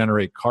or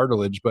regenerate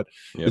cartilage. But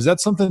is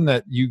that something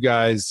that you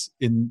guys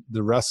in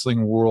the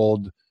wrestling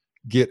world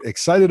get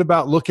excited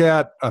about, look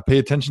at, pay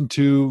attention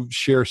to,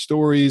 share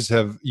stories,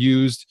 have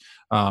used?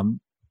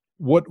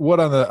 What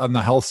on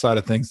the health side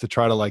of things to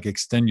try to like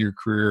extend your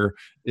career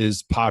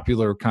is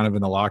popular kind of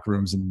in the locker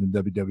rooms in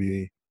the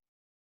WWE?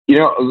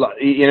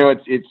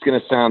 It's going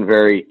to sound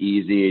very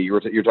easy. You're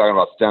talking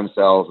about stem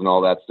cells and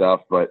all that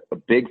stuff, but a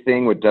big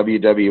thing with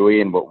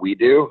WWE and what we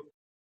do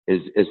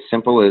is as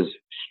simple as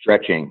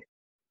stretching.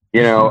 A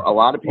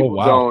lot of people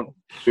don't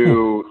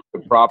do the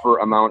proper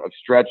amount of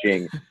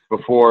stretching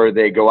before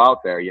they go out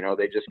there.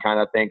 They just kind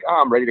of think,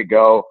 oh, I'm ready to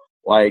go.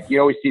 Like you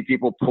always see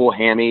people pull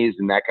hammies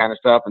and that kind of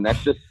stuff. And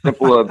that's just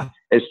simple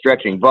as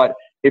stretching. But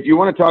if you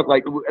want to talk,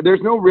 like there's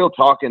no real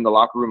talk in the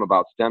locker room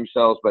about stem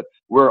cells, but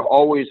we're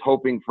always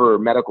hoping for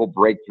medical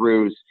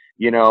breakthroughs.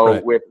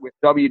 With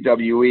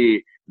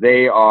WWE,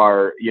 they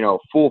are,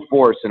 full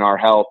force in our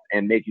health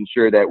and making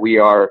sure that we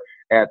are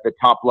at the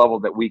top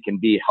level that we can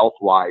be health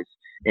wise.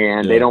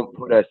 And they don't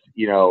put us,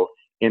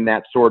 in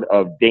that sort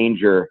of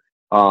danger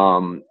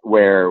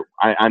where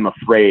I'm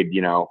afraid,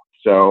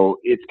 So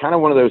it's kind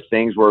of one of those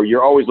things where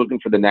you're always looking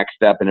for the next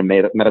step in a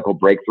medical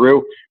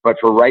breakthrough. But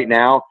for right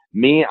now,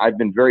 I've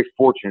been very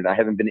fortunate. I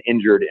haven't been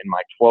injured in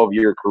my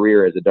 12-year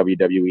career as a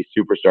WWE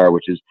superstar,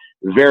 which is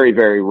very,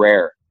 very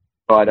rare.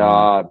 But,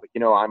 I'm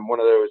one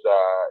of those,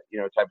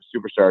 type of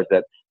superstars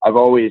that I've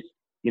always,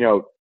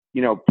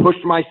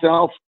 pushed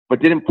myself,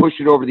 but didn't push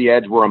it over the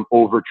edge where I'm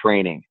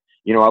overtraining.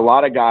 You know, a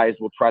lot of guys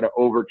will try to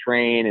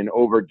overtrain and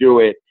overdo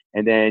it,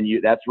 and then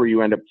that's where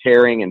you end up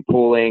tearing and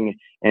pulling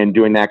and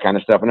doing that kind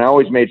of stuff. And I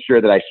always made sure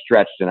that I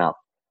stretched enough.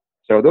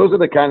 So those are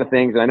the kind of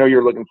things, and I know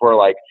you're looking for,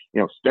 like,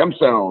 you know, stem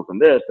cells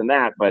and this and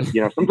that, but,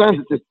 you know, sometimes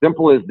it's as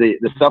simple as the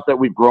stuff that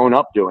we've grown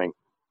up doing.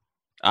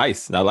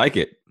 Ice. I like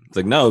it. It's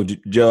like, no,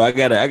 Joe, I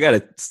got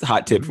a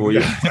hot tip for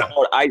you.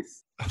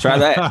 Ice. Try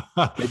that.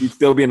 Maybe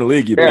still be in the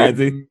league, you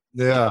fancy.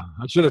 Yeah,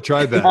 I should have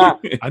tried that.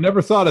 I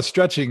never thought of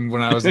stretching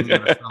when I was in the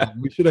NFL.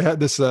 We should have had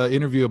this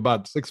interview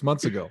about 6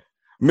 months ago.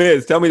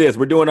 Miz, tell me this.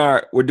 We're doing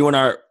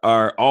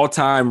our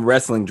all-time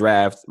wrestling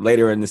draft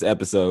later in this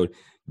episode.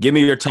 Give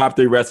me your top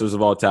 3 wrestlers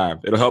of all time.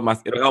 It'll help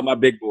my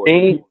big board.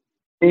 Me,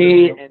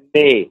 and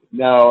me.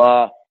 No,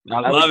 I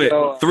love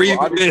it. 3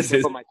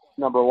 misses. Put myself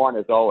number 1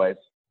 as always.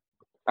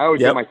 I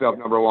always put myself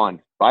number 1.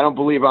 If I don't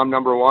believe I'm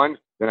number 1,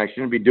 then I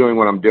shouldn't be doing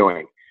what I'm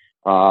doing.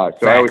 So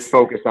I always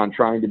focus on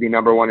trying to be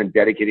number 1 and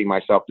dedicating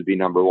myself to be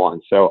number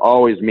 1. So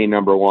always me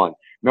number 1.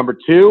 Number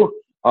 2,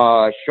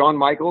 Shawn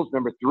Michaels.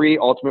 Number 3,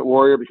 Ultimate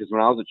Warrior, because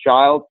when I was a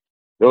child,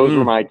 those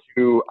were my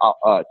 2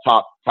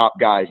 top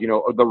guys. You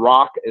know, The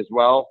Rock as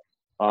well.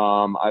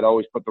 I'd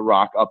always put The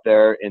Rock up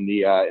there in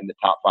the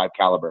top 5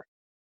 caliber.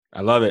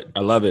 I love it.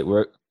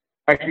 I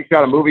actually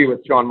shot a movie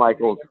with Shawn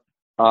Michaels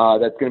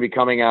that's going to be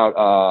coming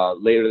out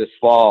later this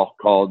fall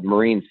called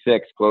Marine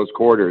 6 Close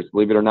Quarters.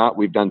 Believe it or not,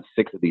 we've done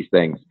 6 of these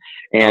things.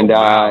 And,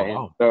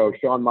 and so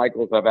Shawn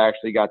Michaels I've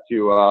actually got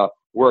to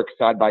work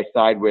side by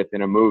side with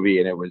in a movie,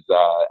 and it was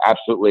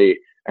absolutely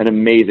an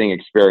amazing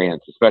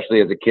experience,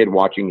 especially as a kid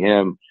watching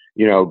him,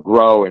 you know,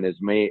 grow and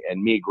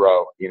me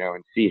grow, you know,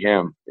 and see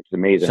him. It's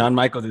amazing. Shawn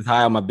Michaels is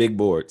high on my big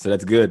board, so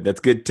that's good. That's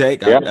good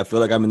take. Yeah. I feel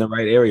like I'm in the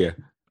right area.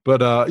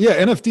 But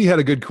NFD had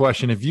a good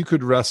question. If you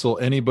could wrestle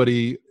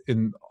anybody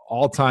in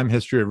all-time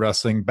history of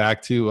wrestling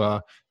back to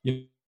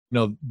you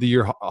know, the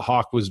year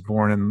Hawk was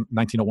born in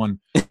 1901,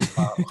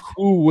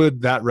 who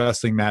would that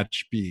wrestling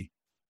match be?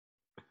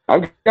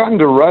 I've gotten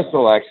to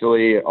wrestle,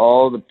 actually,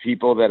 all the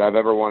people that I've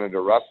ever wanted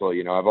to wrestle.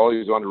 You know, I've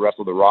always wanted to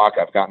wrestle The Rock.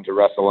 I've gotten to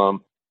wrestle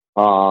him.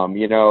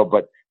 You know,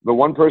 but the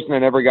one person I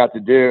never got to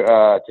do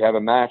to have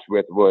a match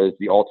with was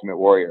the Ultimate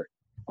Warrior.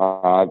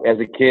 As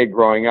a kid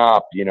growing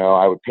up, you know,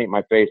 I would paint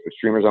my face, put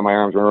streamers on my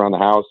arms, run around the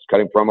house,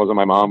 cutting promos on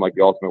my mom like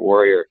the Ultimate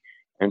Warrior.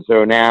 And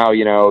so now,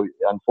 you know,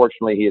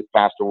 unfortunately he has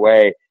passed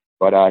away,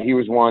 but he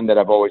was one that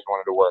I've always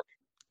wanted to work.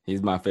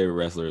 He's my favorite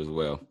wrestler as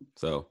well.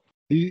 So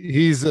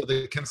he's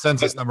the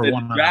consensus number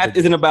 1. The draft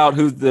isn't about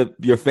who's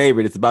your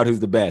favorite. It's about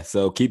who's the best.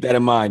 So keep that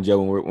in mind, Joe,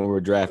 when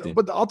we're drafting.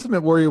 But the Ultimate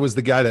Warrior was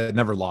the guy that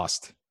never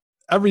lost.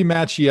 Every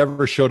match he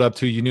ever showed up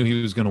to, you knew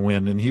he was going to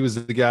win. And he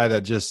was the guy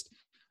that just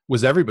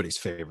was everybody's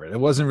favorite. It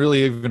wasn't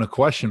really even a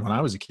question when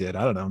I was a kid.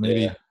 I don't know.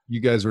 Maybe you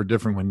guys were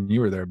different when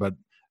you were there, but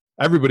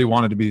everybody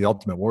wanted to be the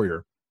Ultimate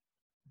Warrior.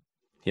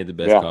 He had the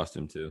best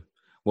costume too.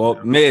 Well,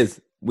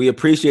 Miz, we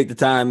appreciate the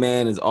time,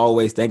 man. As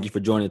always, thank you for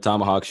joining the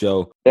Tomahawk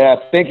Show. Yeah,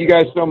 thank you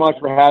guys so much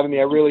for having me.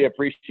 I really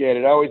appreciate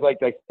it. I always like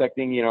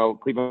dissecting, you know,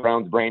 Cleveland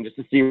Browns' brain just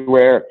to see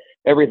where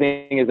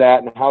everything is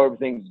at and how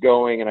everything's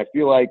going. And I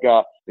feel like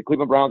the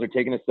Cleveland Browns are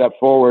taking a step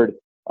forward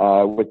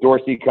with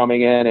Dorsey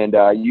coming in and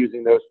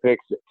using those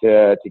picks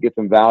to get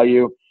some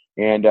value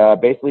and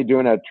basically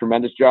doing a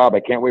tremendous job.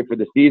 I can't wait for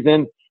the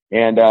season.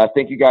 And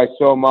thank you guys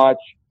so much.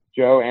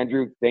 Joe,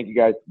 Andrew, thank you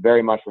guys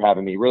very much for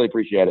having me. Really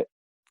appreciate it.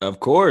 Of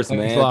course,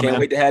 man. Can't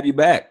wait to have you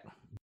back.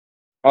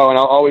 Oh, and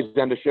I'll always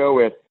end the show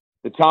with,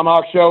 the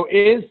Tomahawk Show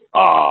is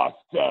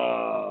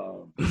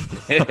awesome.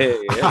 Hey,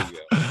 there you go.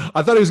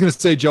 I thought he was going to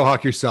say Joe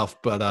Hawk yourself,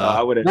 but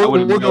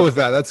we'll go with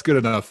that. That's good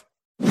enough.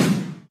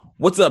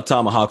 What's up,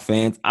 Tomahawk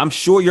fans? I'm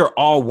sure you're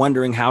all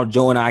wondering how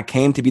Joe and I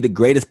came to be the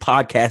greatest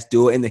podcast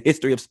duo in the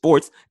history of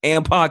sports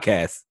and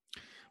podcasts.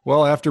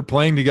 Well, after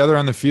playing together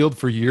on the field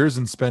for years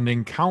and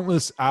spending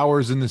countless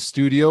hours in the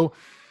studio,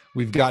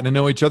 we've gotten to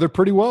know each other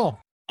pretty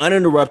well.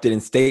 Uninterrupted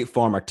and State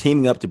Farm are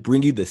teaming up to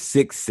bring you The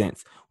Sixth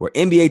Sense, where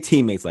NBA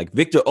teammates like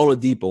Victor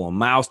Oladipo and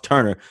Miles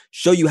Turner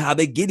show you how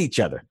they get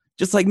each other,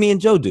 just like me and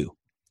Joe do.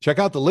 Check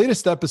out the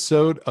latest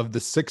episode of The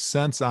Sixth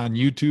Sense on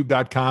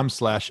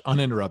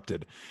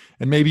youtube.com/uninterrupted.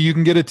 And maybe you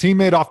can get a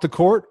teammate off the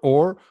court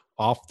or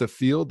off the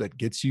field that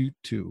gets you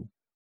too.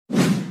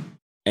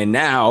 And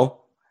now,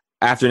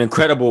 after an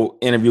incredible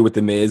interview with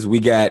The Miz, we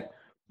got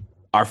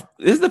this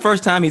is the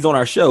first time he's on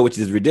our show, which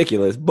is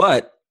ridiculous,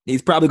 but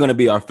he's probably going to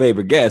be our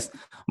favorite guest.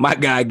 My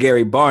guy,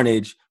 Gary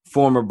Barnidge,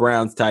 former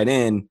Browns tight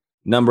end,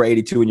 number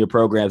 82 in your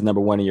programs,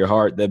 number 1 in your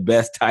heart, the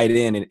best tight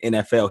end in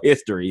NFL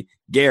history.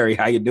 Gary,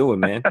 how you doing,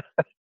 man?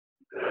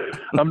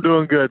 I'm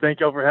doing good. Thank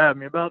y'all for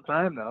having me. About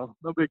time now.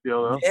 No big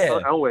deal, though. Yeah.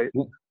 I'll wait.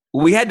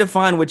 We had to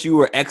find what you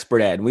were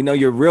expert at. And we know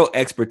your real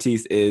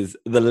expertise is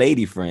the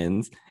lady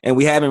friends, and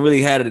we haven't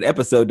really had an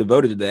episode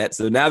devoted to that.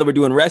 So now that we're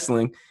doing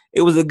wrestling,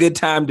 it was a good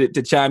time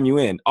to chime you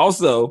in.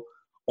 Also,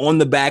 on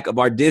the back of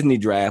our Disney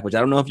draft, which I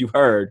don't know if you've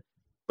heard,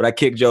 but I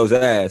kicked Joe's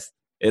ass.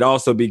 It'd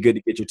also be good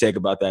to get your take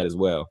about that as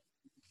well.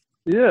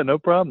 Yeah, no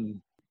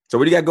problem. So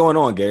what do you got going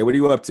on, Gary? What are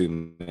you up to,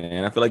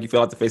 man? I feel like you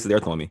fell off the face of the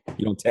earth on me.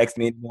 You don't text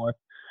me anymore.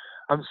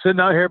 I'm sitting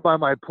out here by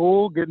my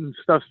pool getting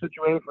stuff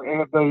situated for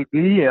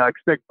AFWB, and I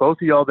expect both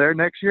of y'all there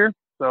next year.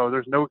 So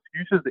there's no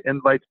excuses. The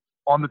invite's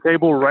on the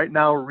table right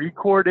now,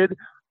 recorded.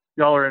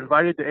 Y'all are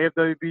invited to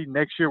AFWB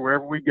next year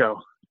wherever we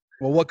go.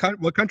 Well,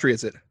 what country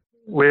is it?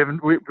 We're in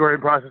the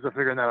process of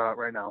figuring that out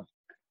right now.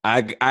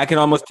 I can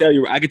almost tell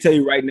you. I can tell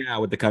you right now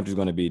what the country's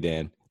going to be,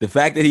 Dan. The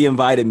fact that he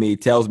invited me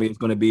tells me it's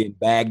going to be in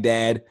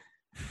Baghdad.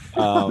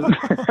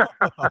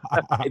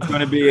 It's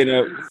going to be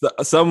in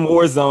some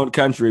war zone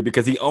country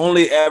because he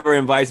only ever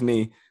invites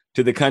me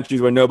to the countries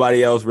where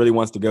nobody else really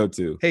wants to go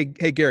to. Hey,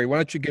 Gary, why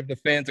don't you give the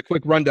fans a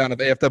quick rundown of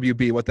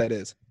AFWB, what that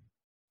is?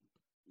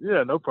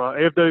 Yeah, no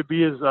problem.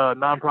 AFWB is a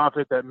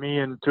nonprofit that me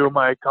and two of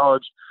my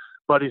college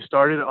buddies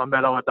started.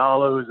 Ahmed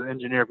Awadallah, who's an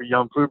engineer for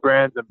Young Food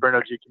Brands, and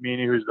Breno G.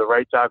 Kamini, who's the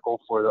right tackle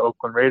for the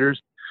Oakland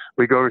Raiders.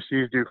 We go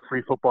overseas, do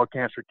free football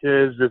camps for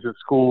kids, visit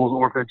schools,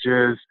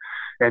 orphanages,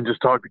 and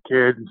just talk to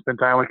kids and spend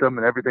time with them,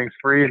 and everything's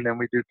free. And then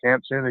we do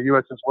camps in the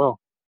U.S. as well.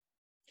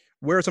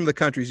 Where are some of the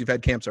countries you've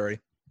had camps already?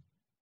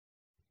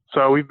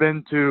 So we've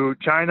been to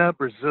China,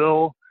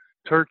 Brazil,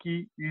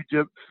 Turkey,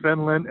 Egypt,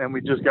 Finland, and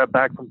we just got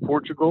back from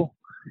Portugal.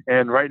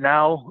 And right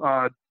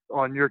now,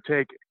 on your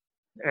take,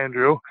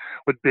 Andrew,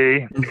 would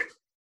be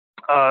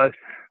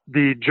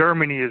the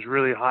Germany is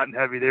really hot and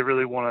heavy. They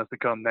really want us to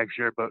come next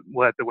year, but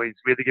we'll have to wait.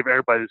 We have to give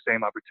everybody the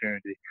same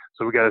opportunity.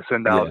 So we got to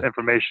send out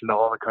information to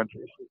all the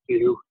countries to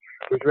see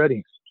who's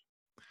ready.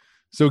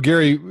 So,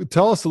 Gary,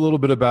 tell us a little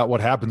bit about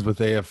what happens with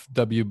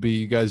AFWB.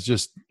 You guys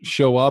just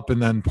show up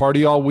and then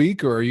party all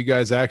week, or are you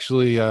guys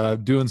actually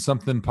doing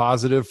something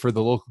positive for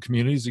the local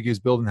communities? Are you guys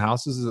building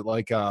houses? Is it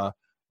like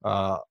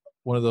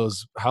one of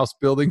those house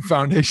building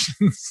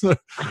foundations?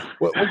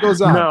 what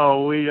goes on?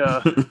 No,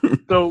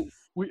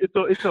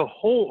 it's a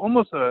whole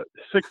almost a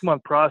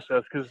 6-month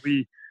process because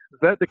we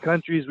vet the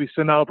countries, we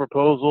send out a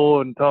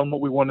proposal and tell them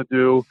what we want to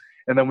do,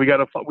 and then we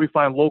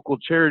find local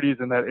charities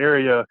in that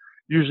area,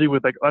 usually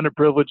with like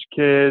underprivileged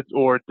kids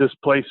or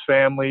displaced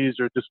families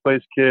or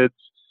displaced kids,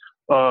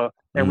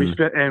 and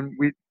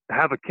we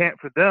have a camp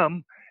for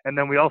them. And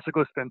then we also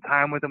go spend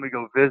time with them. We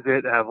go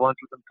visit, have lunch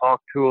with them,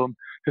 talk to them,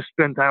 just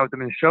spend time with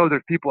them and show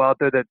there's people out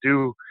there that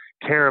do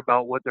care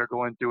about what they're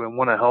going through and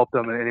want to help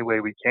them in any way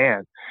we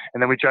can.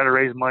 And then we try to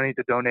raise money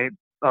to donate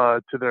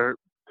to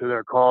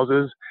their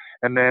causes.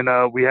 And then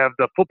we have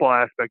the football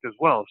aspect as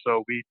well.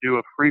 So we do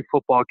a free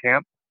football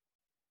camp,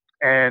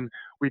 and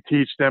we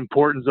teach the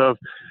importance of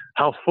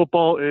how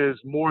football is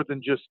more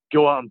than just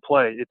go out and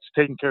play. It's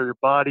taking care of your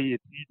body.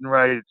 It's eating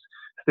right. It's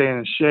staying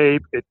in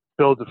shape. It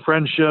builds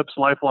friendships,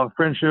 lifelong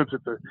friendships.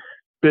 It's a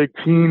big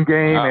team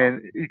game,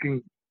 and you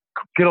can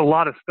get a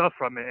lot of stuff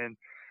from it. And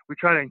we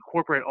try to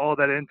incorporate all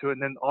that into it.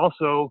 And then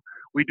also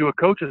we do a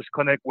coaches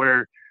clinic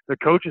where the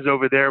coaches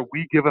over there,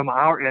 we give them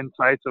our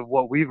insights of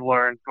what we've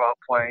learned throughout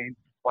playing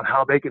on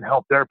how they can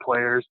help their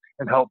players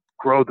and help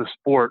grow the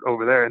sport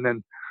over there. And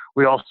then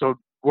we also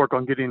work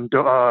on getting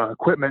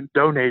equipment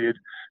donated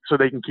so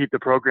they can keep the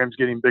programs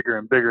getting bigger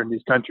and bigger in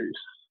these countries.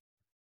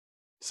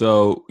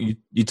 So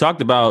you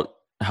talked about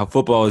how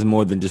football is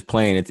more than just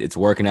playing. It's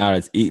working out.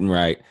 It's eating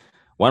right.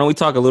 Why don't we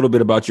talk a little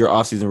bit about your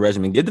offseason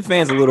regimen? Give the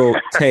fans a little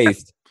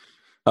taste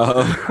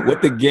of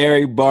what the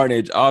Gary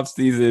Barnidge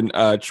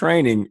offseason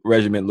training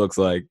regimen looks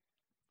like.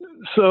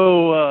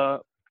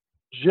 So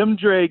Jim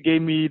Dre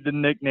gave me the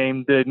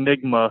nickname, the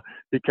Enigma,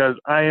 because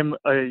I am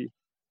a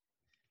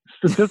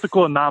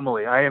statistical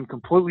anomaly. I am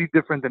completely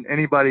different than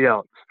anybody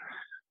else.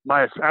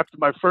 After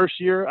my first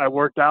year, I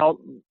worked out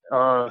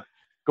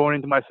going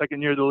into my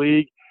second year of the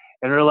league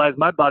and realized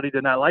my body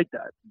did not like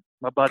that.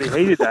 My body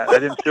hated that. I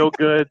didn't feel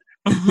good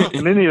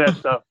in any of that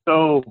stuff.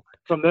 So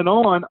from then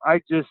on, I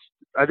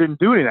didn't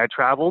do anything. I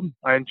traveled.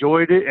 I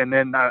enjoyed it. And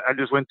then I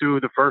just went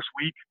through the first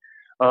week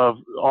of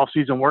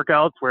off-season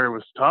workouts where it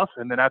was tough.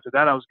 And then after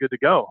that, I was good to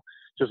go.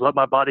 Just let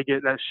my body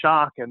get that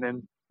shock and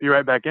then be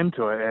right back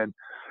into it. And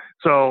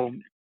so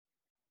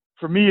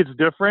for me, it's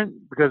different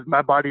because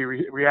my body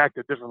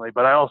reacted differently.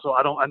 But I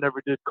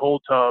never did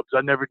cold tubs.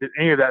 I never did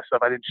any of that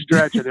stuff. I didn't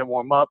stretch. I didn't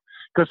warm up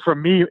because for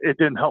me, it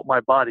didn't help my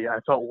body. I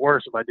felt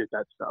worse if I did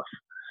that stuff.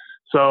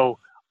 So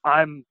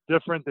I'm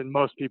different than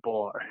most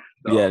people are.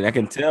 So. Yeah, and I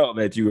can tell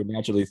that you were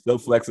naturally so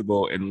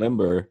flexible and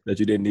limber that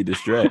you didn't need to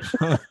stretch.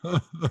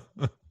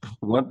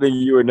 One thing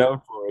you were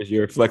known for is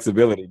your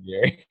flexibility,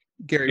 Gary.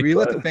 Gary, will you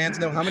let the fans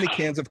know how many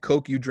cans of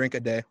Coke you drink a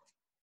day?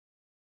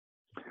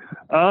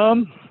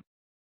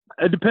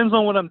 It depends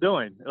on what I'm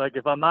doing. Like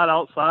if I'm not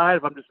outside,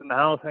 if I'm just in the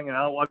house hanging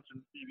out, watching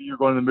TV or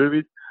going to the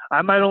movies,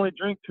 I might only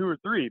drink 2 or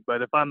 3.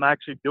 But if I'm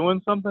actually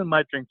doing something, I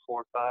might drink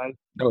 4 or 5.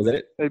 Oh, is that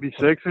it? Maybe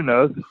 6, who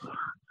knows?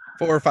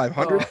 400 or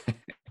 500?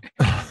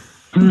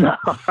 No.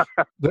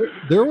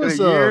 There was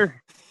a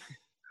year.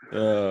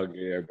 Oh,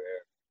 yeah,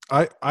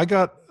 man. I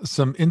got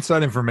some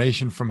inside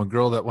information from a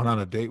girl that went on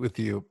a date with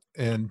you,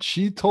 and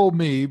she told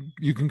me,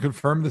 you can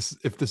confirm this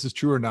if this is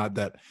true or not,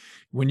 that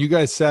when you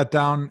guys sat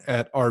down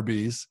at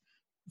Arby's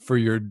for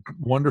your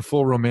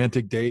wonderful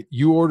romantic date,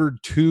 you ordered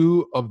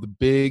 2 of the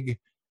big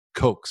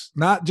Cokes,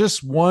 not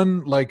just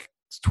one like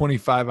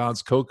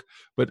 25-ounce Coke,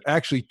 but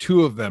actually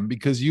 2 of them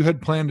because you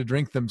had planned to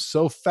drink them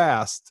so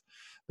fast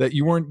that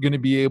you weren't going to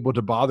be able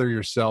to bother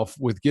yourself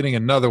with getting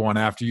another one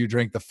after you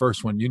drank the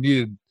first one. You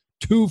needed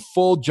 2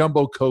 full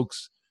jumbo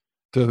Cokes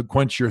to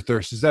quench your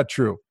thirst. Is that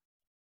true?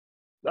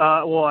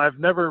 Well, I've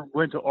never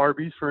went to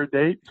Arby's for a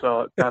date,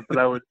 so not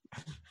that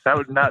that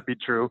would not be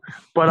true.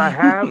 But I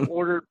have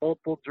ordered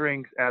multiple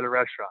drinks at a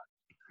restaurant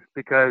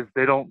because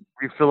they don't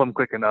refill them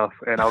quick enough,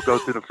 and I'll go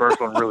through the first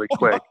one really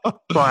quick.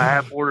 So I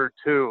have ordered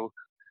 2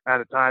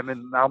 at a time,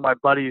 and now my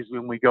buddies,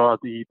 when we go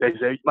out to eat, they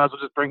say, you might as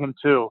well just bring them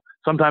 2.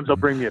 Sometimes they'll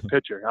bring me a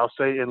pitcher. I'll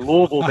say in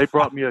Louisville, they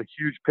brought me a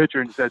huge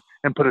pitcher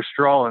and put a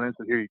straw in it and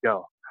said, here you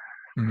go.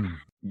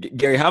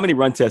 Gary, how many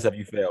run tests have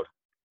you failed?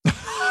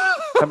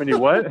 How many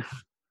what?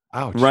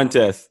 Ouch. Run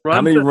tests.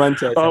 How many run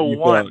tests have you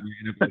failed in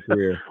your NFL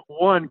career?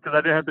 1, because I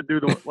didn't have to do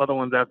the other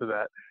ones after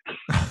that.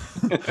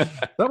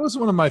 That was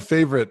one of my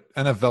favorite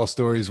NFL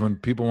stories when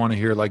people want to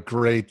hear like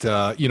great,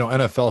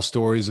 NFL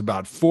stories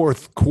about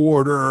fourth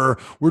quarter.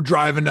 We're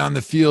driving down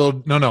the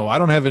field. No, I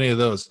don't have any of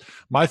those.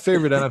 My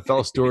favorite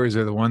NFL stories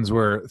are the ones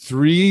where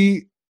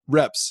 3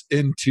 reps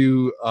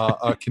into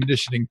a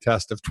conditioning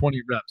test of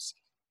 20 reps,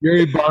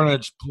 Gary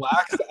Barnidge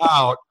blacks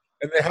out,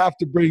 and they have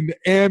to bring the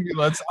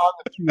ambulance on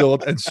the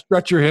field and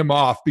stretcher him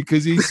off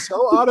because he's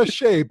so out of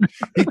shape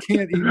he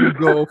can't even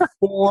go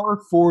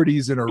 4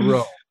 40s in a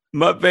row.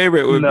 My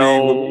favorite would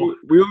be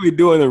we would be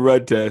doing the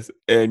run test,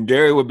 and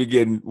Gary would be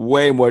getting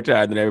way more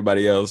time than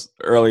everybody else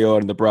early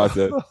on in the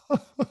process.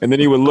 And then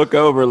he would look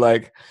over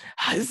like,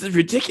 this is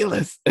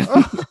ridiculous.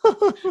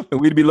 And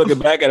we'd be looking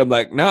back at him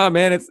like, nah,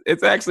 man,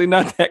 it's actually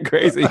not that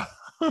crazy.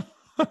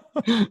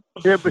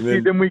 Yeah, but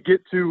then we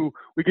get to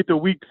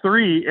week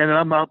 3, and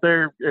I'm out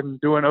there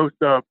and doing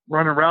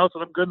running routes,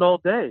 and I'm good all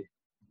day.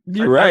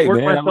 You're right, I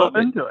work man. myself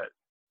into it.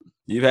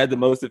 You've had the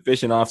most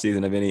efficient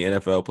offseason of any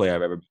NFL player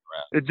I've ever been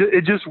around.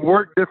 It just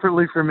worked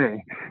differently for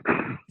me.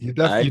 You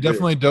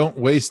definitely don't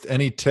waste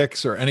any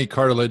ticks or any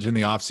cartilage in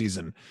the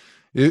offseason.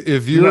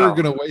 If you're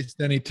going to waste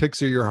any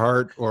ticks of your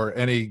heart or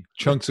any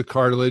chunks of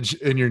cartilage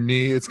in your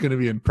knee, it's going to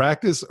be in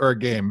practice or a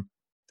game.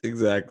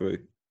 Exactly.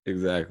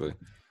 Well,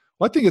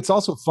 I think it's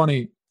also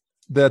funny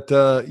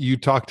that you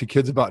talk to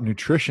kids about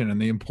nutrition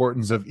and the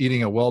importance of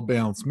eating a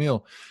well-balanced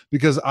meal,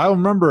 because I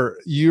remember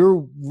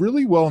you're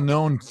really well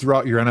known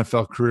throughout your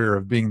NFL career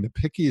of being the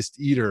pickiest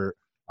eater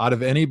out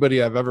of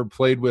anybody I've ever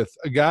played with,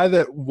 a guy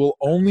that will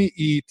only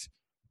eat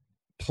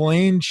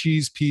plain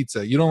cheese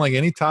pizza. You don't like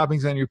any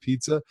toppings on your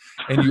pizza,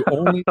 and you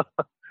only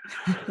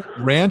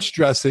ranch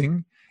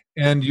dressing,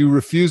 and you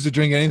refuse to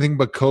drink anything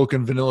but Coke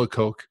and vanilla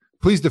Coke.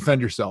 Please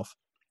defend yourself.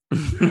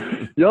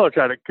 Y'all are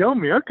trying to kill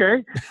me.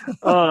 Okay.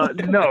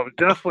 No,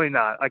 definitely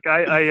not. Like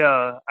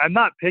I'm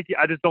not picky.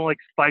 I just don't like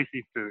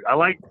spicy food. I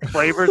like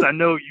flavors. I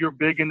know you're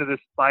big into the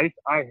spice.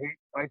 I hate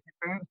spicy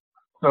food.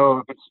 So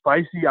if it's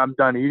spicy, I'm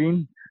done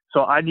eating.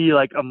 So I need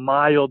like a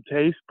mild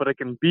taste, but it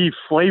can be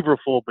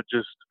flavorful, but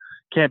just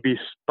can't be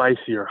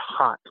spicy or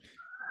hot.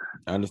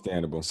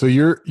 Understandable. So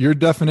your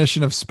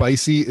definition of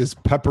spicy is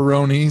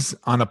pepperonis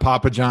on a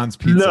Papa John's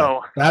pizza.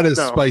 No, that is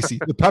spicy.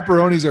 The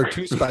pepperonis are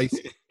too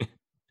spicy.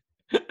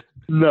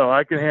 No,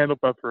 I can handle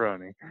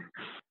pepperoni.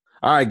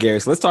 All right, Gary.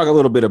 So let's talk a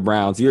little bit of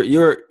Browns.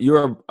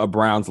 You're a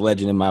Browns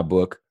legend in my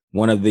book.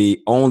 One of the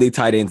only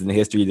tight ends in the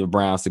history of the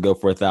Browns to go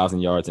for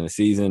 1,000 yards in a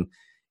season.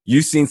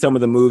 You've seen some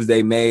of the moves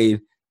they made.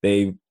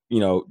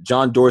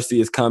 John Dorsey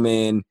has come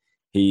in.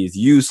 He's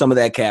used some of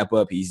that cap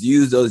up. He's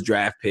used those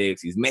draft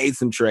picks. He's made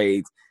some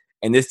trades.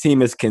 And this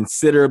team is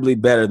considerably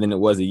better than it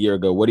was a year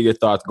ago. What are your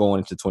thoughts going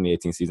into the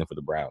 2018 season for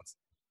the Browns?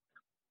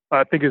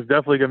 I think it's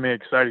definitely going to be an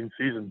exciting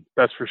season.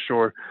 That's for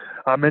sure.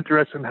 I'm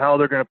interested in how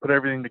they're going to put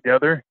everything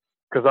together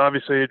because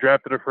obviously they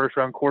drafted a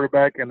first-round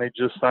quarterback and they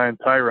just signed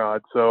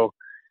Tyrod. So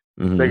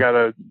they got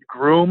to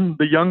groom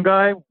the young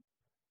guy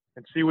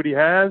and see what he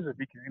has, if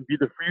he can be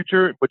the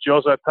future. But you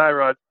also have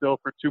Tyrod still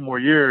for 2 more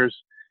years.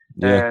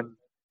 Yeah. And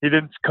he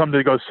didn't come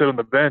to go sit on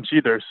the bench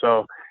either.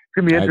 So it's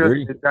going to be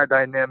interesting in that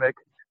dynamic.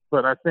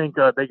 But I think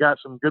they got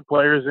some good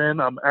players in.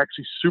 I'm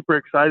actually super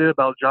excited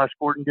about Josh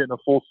Gordon getting a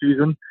full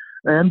season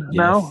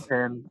now,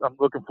 and I'm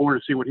looking forward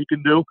to see what he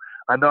can do.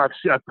 I know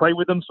I've played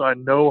with him, so I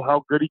know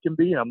how good he can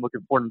be. I'm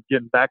looking forward to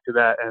getting back to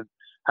that, and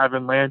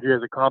having Landry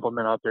as a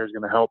compliment out there is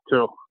going to help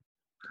too.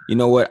 You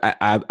know what?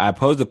 I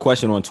posed a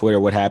question on Twitter.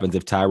 What happens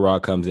if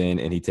Tyrod comes in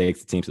and he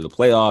takes the team to the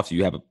playoffs?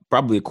 You have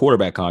probably a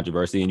quarterback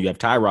controversy, and you have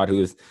Tyrod,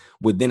 who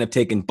would then have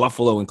taken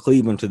Buffalo and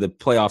Cleveland to the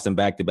playoffs in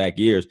back-to-back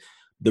years.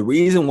 The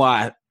reason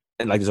why,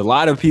 there's a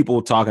lot of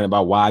people talking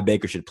about why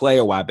Baker should play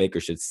or why Baker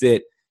should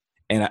sit.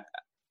 And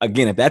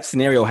again, if that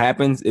scenario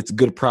happens, it's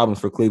good problems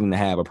for Cleveland to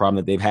have, a problem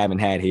that they haven't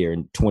had here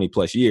in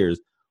 20-plus years.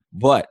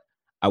 But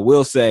I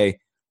will say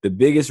the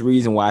biggest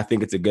reason why I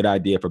think it's a good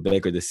idea for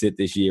Baker to sit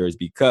this year is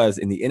because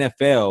in the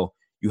NFL,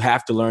 you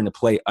have to learn to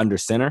play under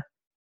center.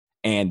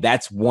 And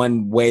that's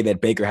one way that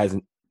Baker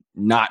hasn't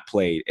not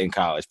played in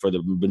college. For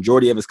the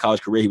majority of his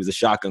college career, he was a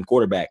shotgun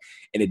quarterback.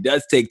 And it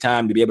does take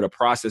time to be able to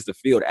process the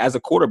field as a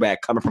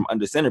quarterback coming from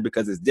under center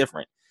because it's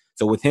different.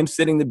 So with him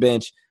sitting the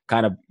bench,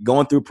 kind of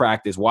going through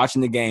practice,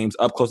 watching the games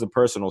up close and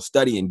personal,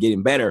 studying,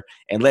 getting better,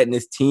 and letting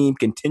this team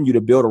continue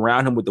to build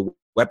around him with the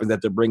weapons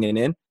that they're bringing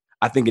in,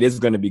 I think it is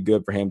going to be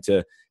good for him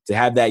to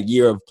have that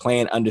year of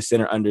playing under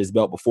center under his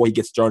belt before he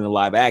gets thrown in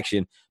live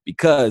action,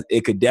 because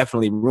it could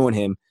definitely ruin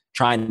him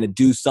trying to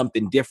do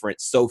something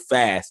different so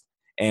fast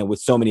and with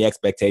so many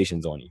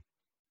expectations on you.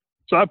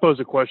 So I pose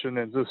a question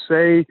then. So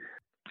say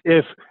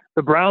if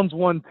the Browns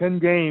won 10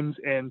 games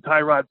and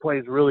Tyrod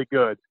plays really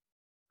good,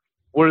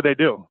 what do they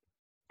do?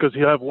 Because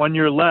he'll have 1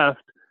 year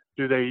left.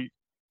 Do they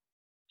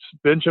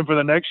bench him for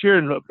the next year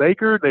and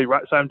Baker? They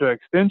sign him to an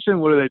extension?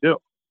 What do they do?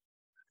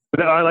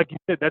 But like you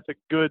said, that's a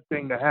good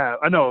thing to have.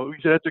 I know you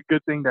said that's a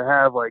good thing to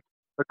have, like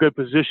a good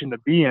position to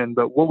be in.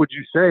 But what would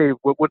you say?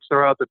 What's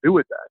there out to do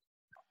with that?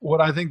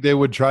 What I think they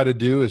would try to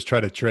do is try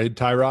to trade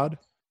Tyrod.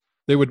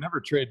 They would never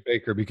trade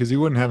Baker because he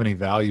wouldn't have any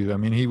value. I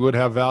mean, he would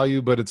have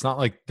value, but it's not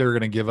like they're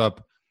going to give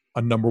up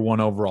a number 1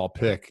 overall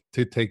pick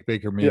to take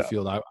Baker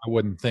Mayfield. Yeah. I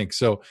wouldn't think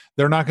so.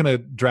 They're not going to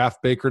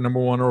draft Baker number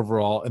 1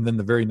 overall and then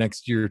the very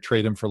next year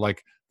trade him for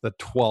like the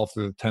 12th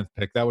or the 10th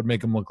pick. That would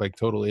make them look like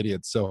total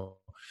idiots. So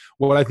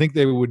what I think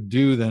they would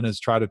do then is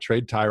try to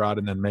trade Tyrod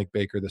and then make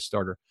Baker the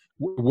starter.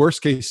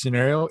 Worst case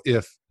scenario,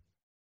 if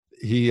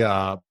he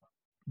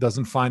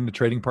doesn't find the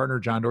trading partner,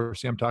 John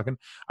Dorsey I'm talking,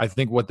 I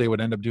think what they would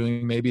end up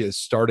doing maybe is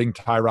starting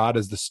Tyrod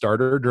as the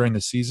starter during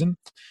the season,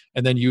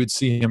 and then you would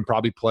see him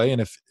probably play,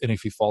 and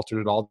if he faltered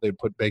at all, they'd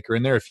put Baker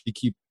in there. If he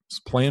keeps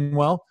playing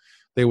well,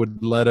 they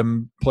would let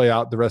him play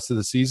out the rest of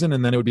the season,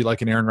 and then it would be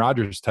like an Aaron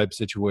Rodgers type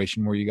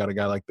situation where you got a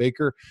guy like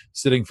Baker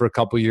sitting for a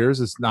couple of years.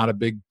 It's not a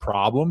big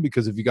problem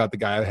because if you got the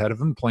guy ahead of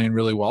him playing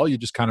really well, you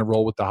just kind of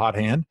roll with the hot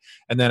hand,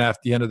 and then at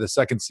the end of the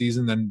second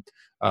season, then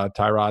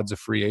Tyrod's a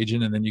free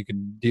agent, and then you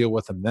can deal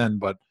with him then.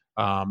 But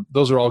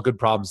those are all good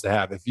problems to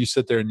have. If you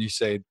sit there and you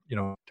say,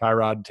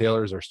 Tyrod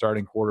Taylor's our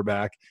starting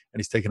quarterback and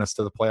he's taken us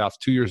to the playoffs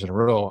 2 years in a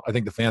row, I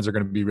think the fans are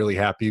going to be really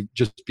happy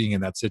just being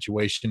in that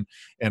situation.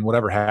 And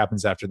whatever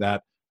happens after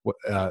that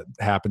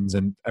happens,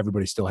 and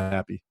everybody's still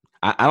happy.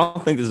 I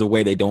don't think there's a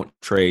way they don't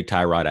trade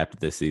Tyrod after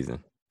this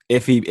season.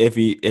 If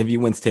he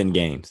wins 10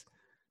 games.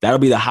 That'll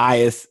be the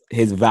highest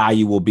his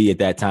value will be at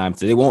that time.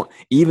 So they won't,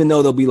 even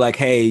though they'll be like,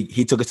 hey,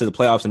 he took us to the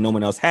playoffs and no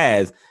one else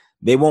has,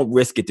 they won't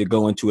risk it to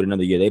go into it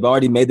another year. They've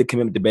already made the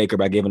commitment to Baker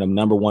by giving him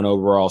number 1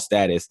 overall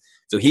status.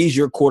 So he's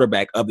your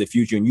quarterback of the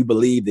future, and you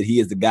believe that he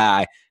is the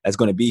guy that's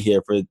going to be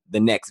here for the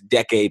next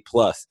decade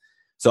plus.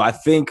 So I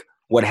think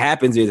what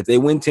happens is if they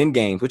win 10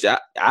 games, which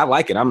I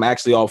like it, I'm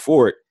actually all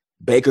for it,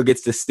 Baker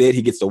gets to sit,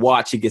 he gets to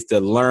watch, he gets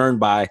to learn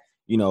by,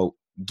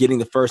 getting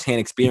the firsthand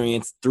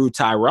experience through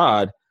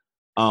Tyrod.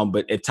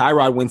 But if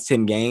Tyrod wins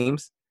 10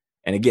 games,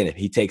 and again, if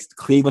he takes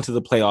Cleveland to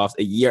the playoffs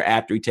a year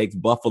after he takes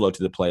Buffalo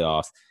to the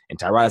playoffs, and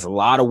Tyrod has a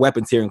lot of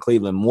weapons here in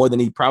Cleveland, more than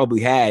he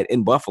probably had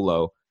in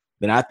Buffalo,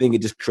 then I think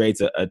it just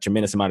creates a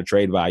tremendous amount of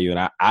trade value.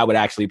 And I would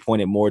actually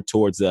point it more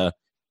towards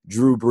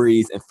Drew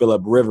Brees and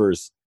Phillip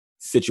Rivers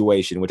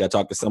situation, which I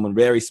talked to someone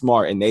very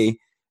smart, and they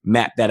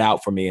mapped that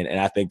out for me, and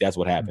I think that's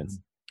what happens.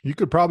 You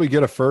could probably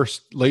get a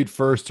late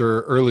first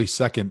or early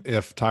second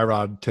if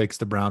Tyrod takes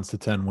the Browns to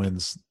 10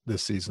 wins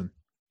this season,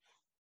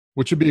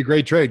 which would be a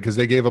great trade because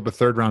they gave up a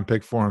 3rd-round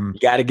pick for him. You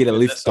got to get at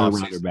least a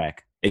 3rd-rounder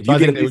back. If you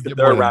get at least a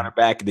 3rd-rounder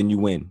back, then you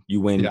win. You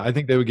win. Yeah, I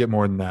think they would get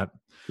more than that.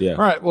 Yeah. All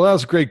right. Well, that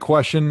was a great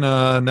question.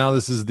 Now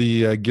this is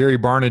the Gary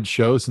Barnidge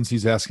show since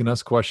he's asking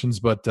us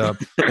questions. But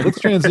let's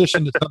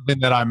transition to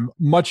something that I'm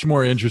much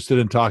more interested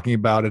in talking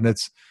about, and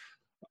it's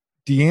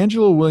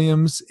D'Angelo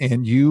Williams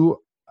and you.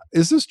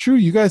 Is this true?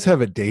 You guys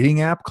have a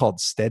dating app called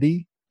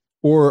Steady,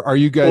 or are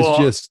you guys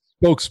just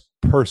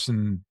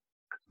spokespersons?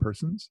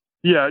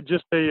 Yeah,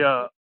 just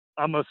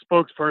I'm a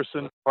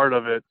spokesperson, part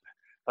of it,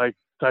 like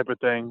type of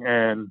thing.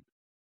 And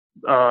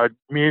I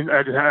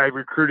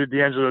recruited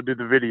D'Angelo to do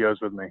the videos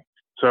with me.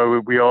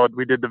 So we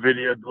did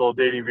the little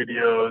dating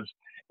videos,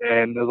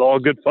 and it was all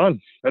good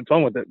fun. Had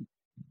fun with it.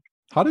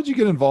 How did you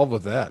get involved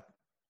with that?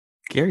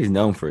 Gary's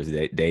known for his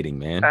dating,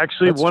 man.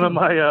 Actually, one of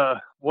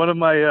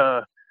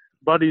my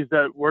buddies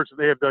that works at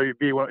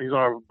AFWB, he's on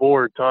our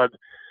board, Todd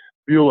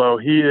Bulow.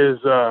 He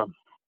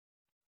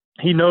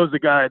knows the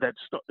guy that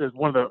is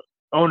one of the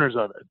owners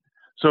of it.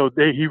 So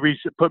he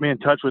put me in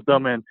touch with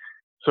them, and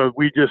so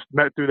we just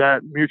met through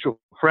that mutual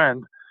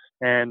friend,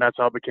 and that's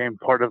how it became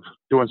part of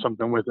doing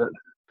something with it.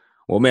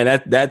 Well,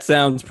 man, that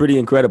sounds pretty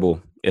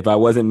incredible. If I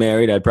wasn't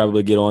married, I'd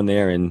probably get on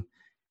there and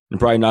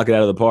probably knock it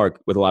out of the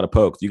park with a lot of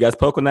pokes. You guys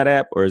poke on that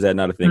app, or is that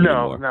not a thing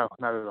anymore? No,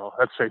 not at all.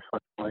 That's safe.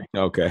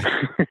 Okay.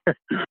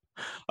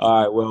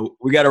 All right. Well,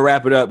 we got to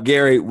wrap it up.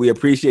 Gary, we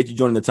appreciate you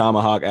joining the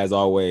Tomahawk as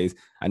always.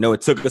 I know it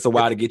took us a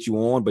while to get you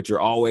on, but you're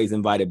always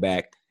invited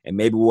back. And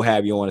maybe we'll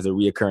have you on as a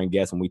reoccurring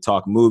guest when we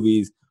talk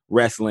movies,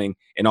 wrestling,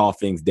 and all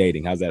things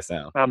dating. How's that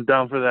sound? I'm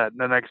down for that.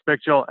 And I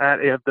expect y'all at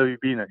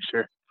AFWB next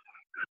year.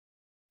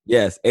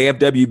 Yes,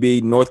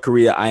 AFWB, North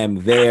Korea. I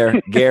am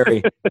there.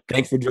 Gary,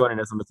 thanks for joining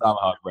us on the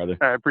Tomahawk, brother.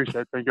 I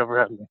appreciate it. Thank you for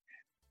having me.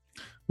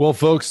 Well,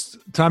 folks,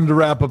 time to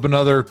wrap up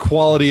another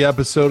quality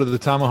episode of the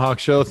Tomahawk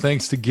Show.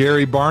 Thanks to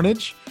Gary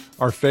Barnidge,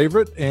 our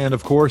favorite, and,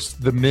 of course,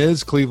 the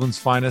Miz, Cleveland's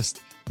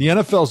finest, the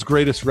NFL's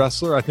greatest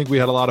wrestler. I think we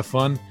had a lot of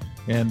fun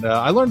And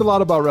I learned a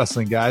lot about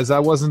wrestling, guys. I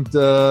wasn't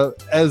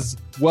as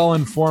well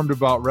informed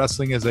about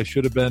wrestling as I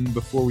should have been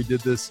before we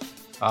did this.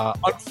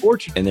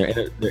 Unfortunately,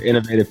 and their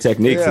innovative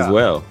techniques as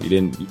well. You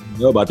didn't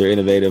know about their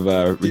innovative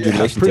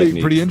rejuvenation techniques.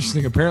 Pretty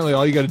interesting. Apparently,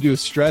 all you got to do is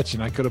stretch,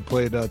 and I could have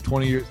played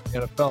 20 years in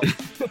the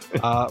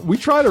NFL. We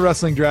tried a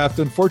wrestling draft.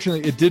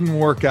 Unfortunately, it didn't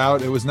work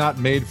out. It was not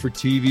made for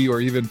TV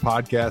or even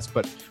podcast,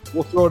 but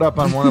we'll throw it up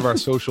on one of our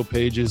social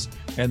pages,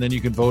 and then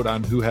you can vote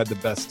on who had the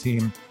best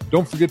team.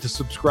 Don't forget to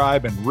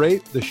subscribe and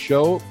rate the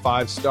show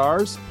 5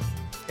 stars.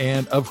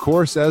 And, of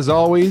course, as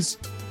always,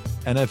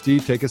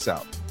 NFD, take us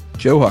out.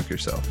 Joe Hawk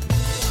yourself.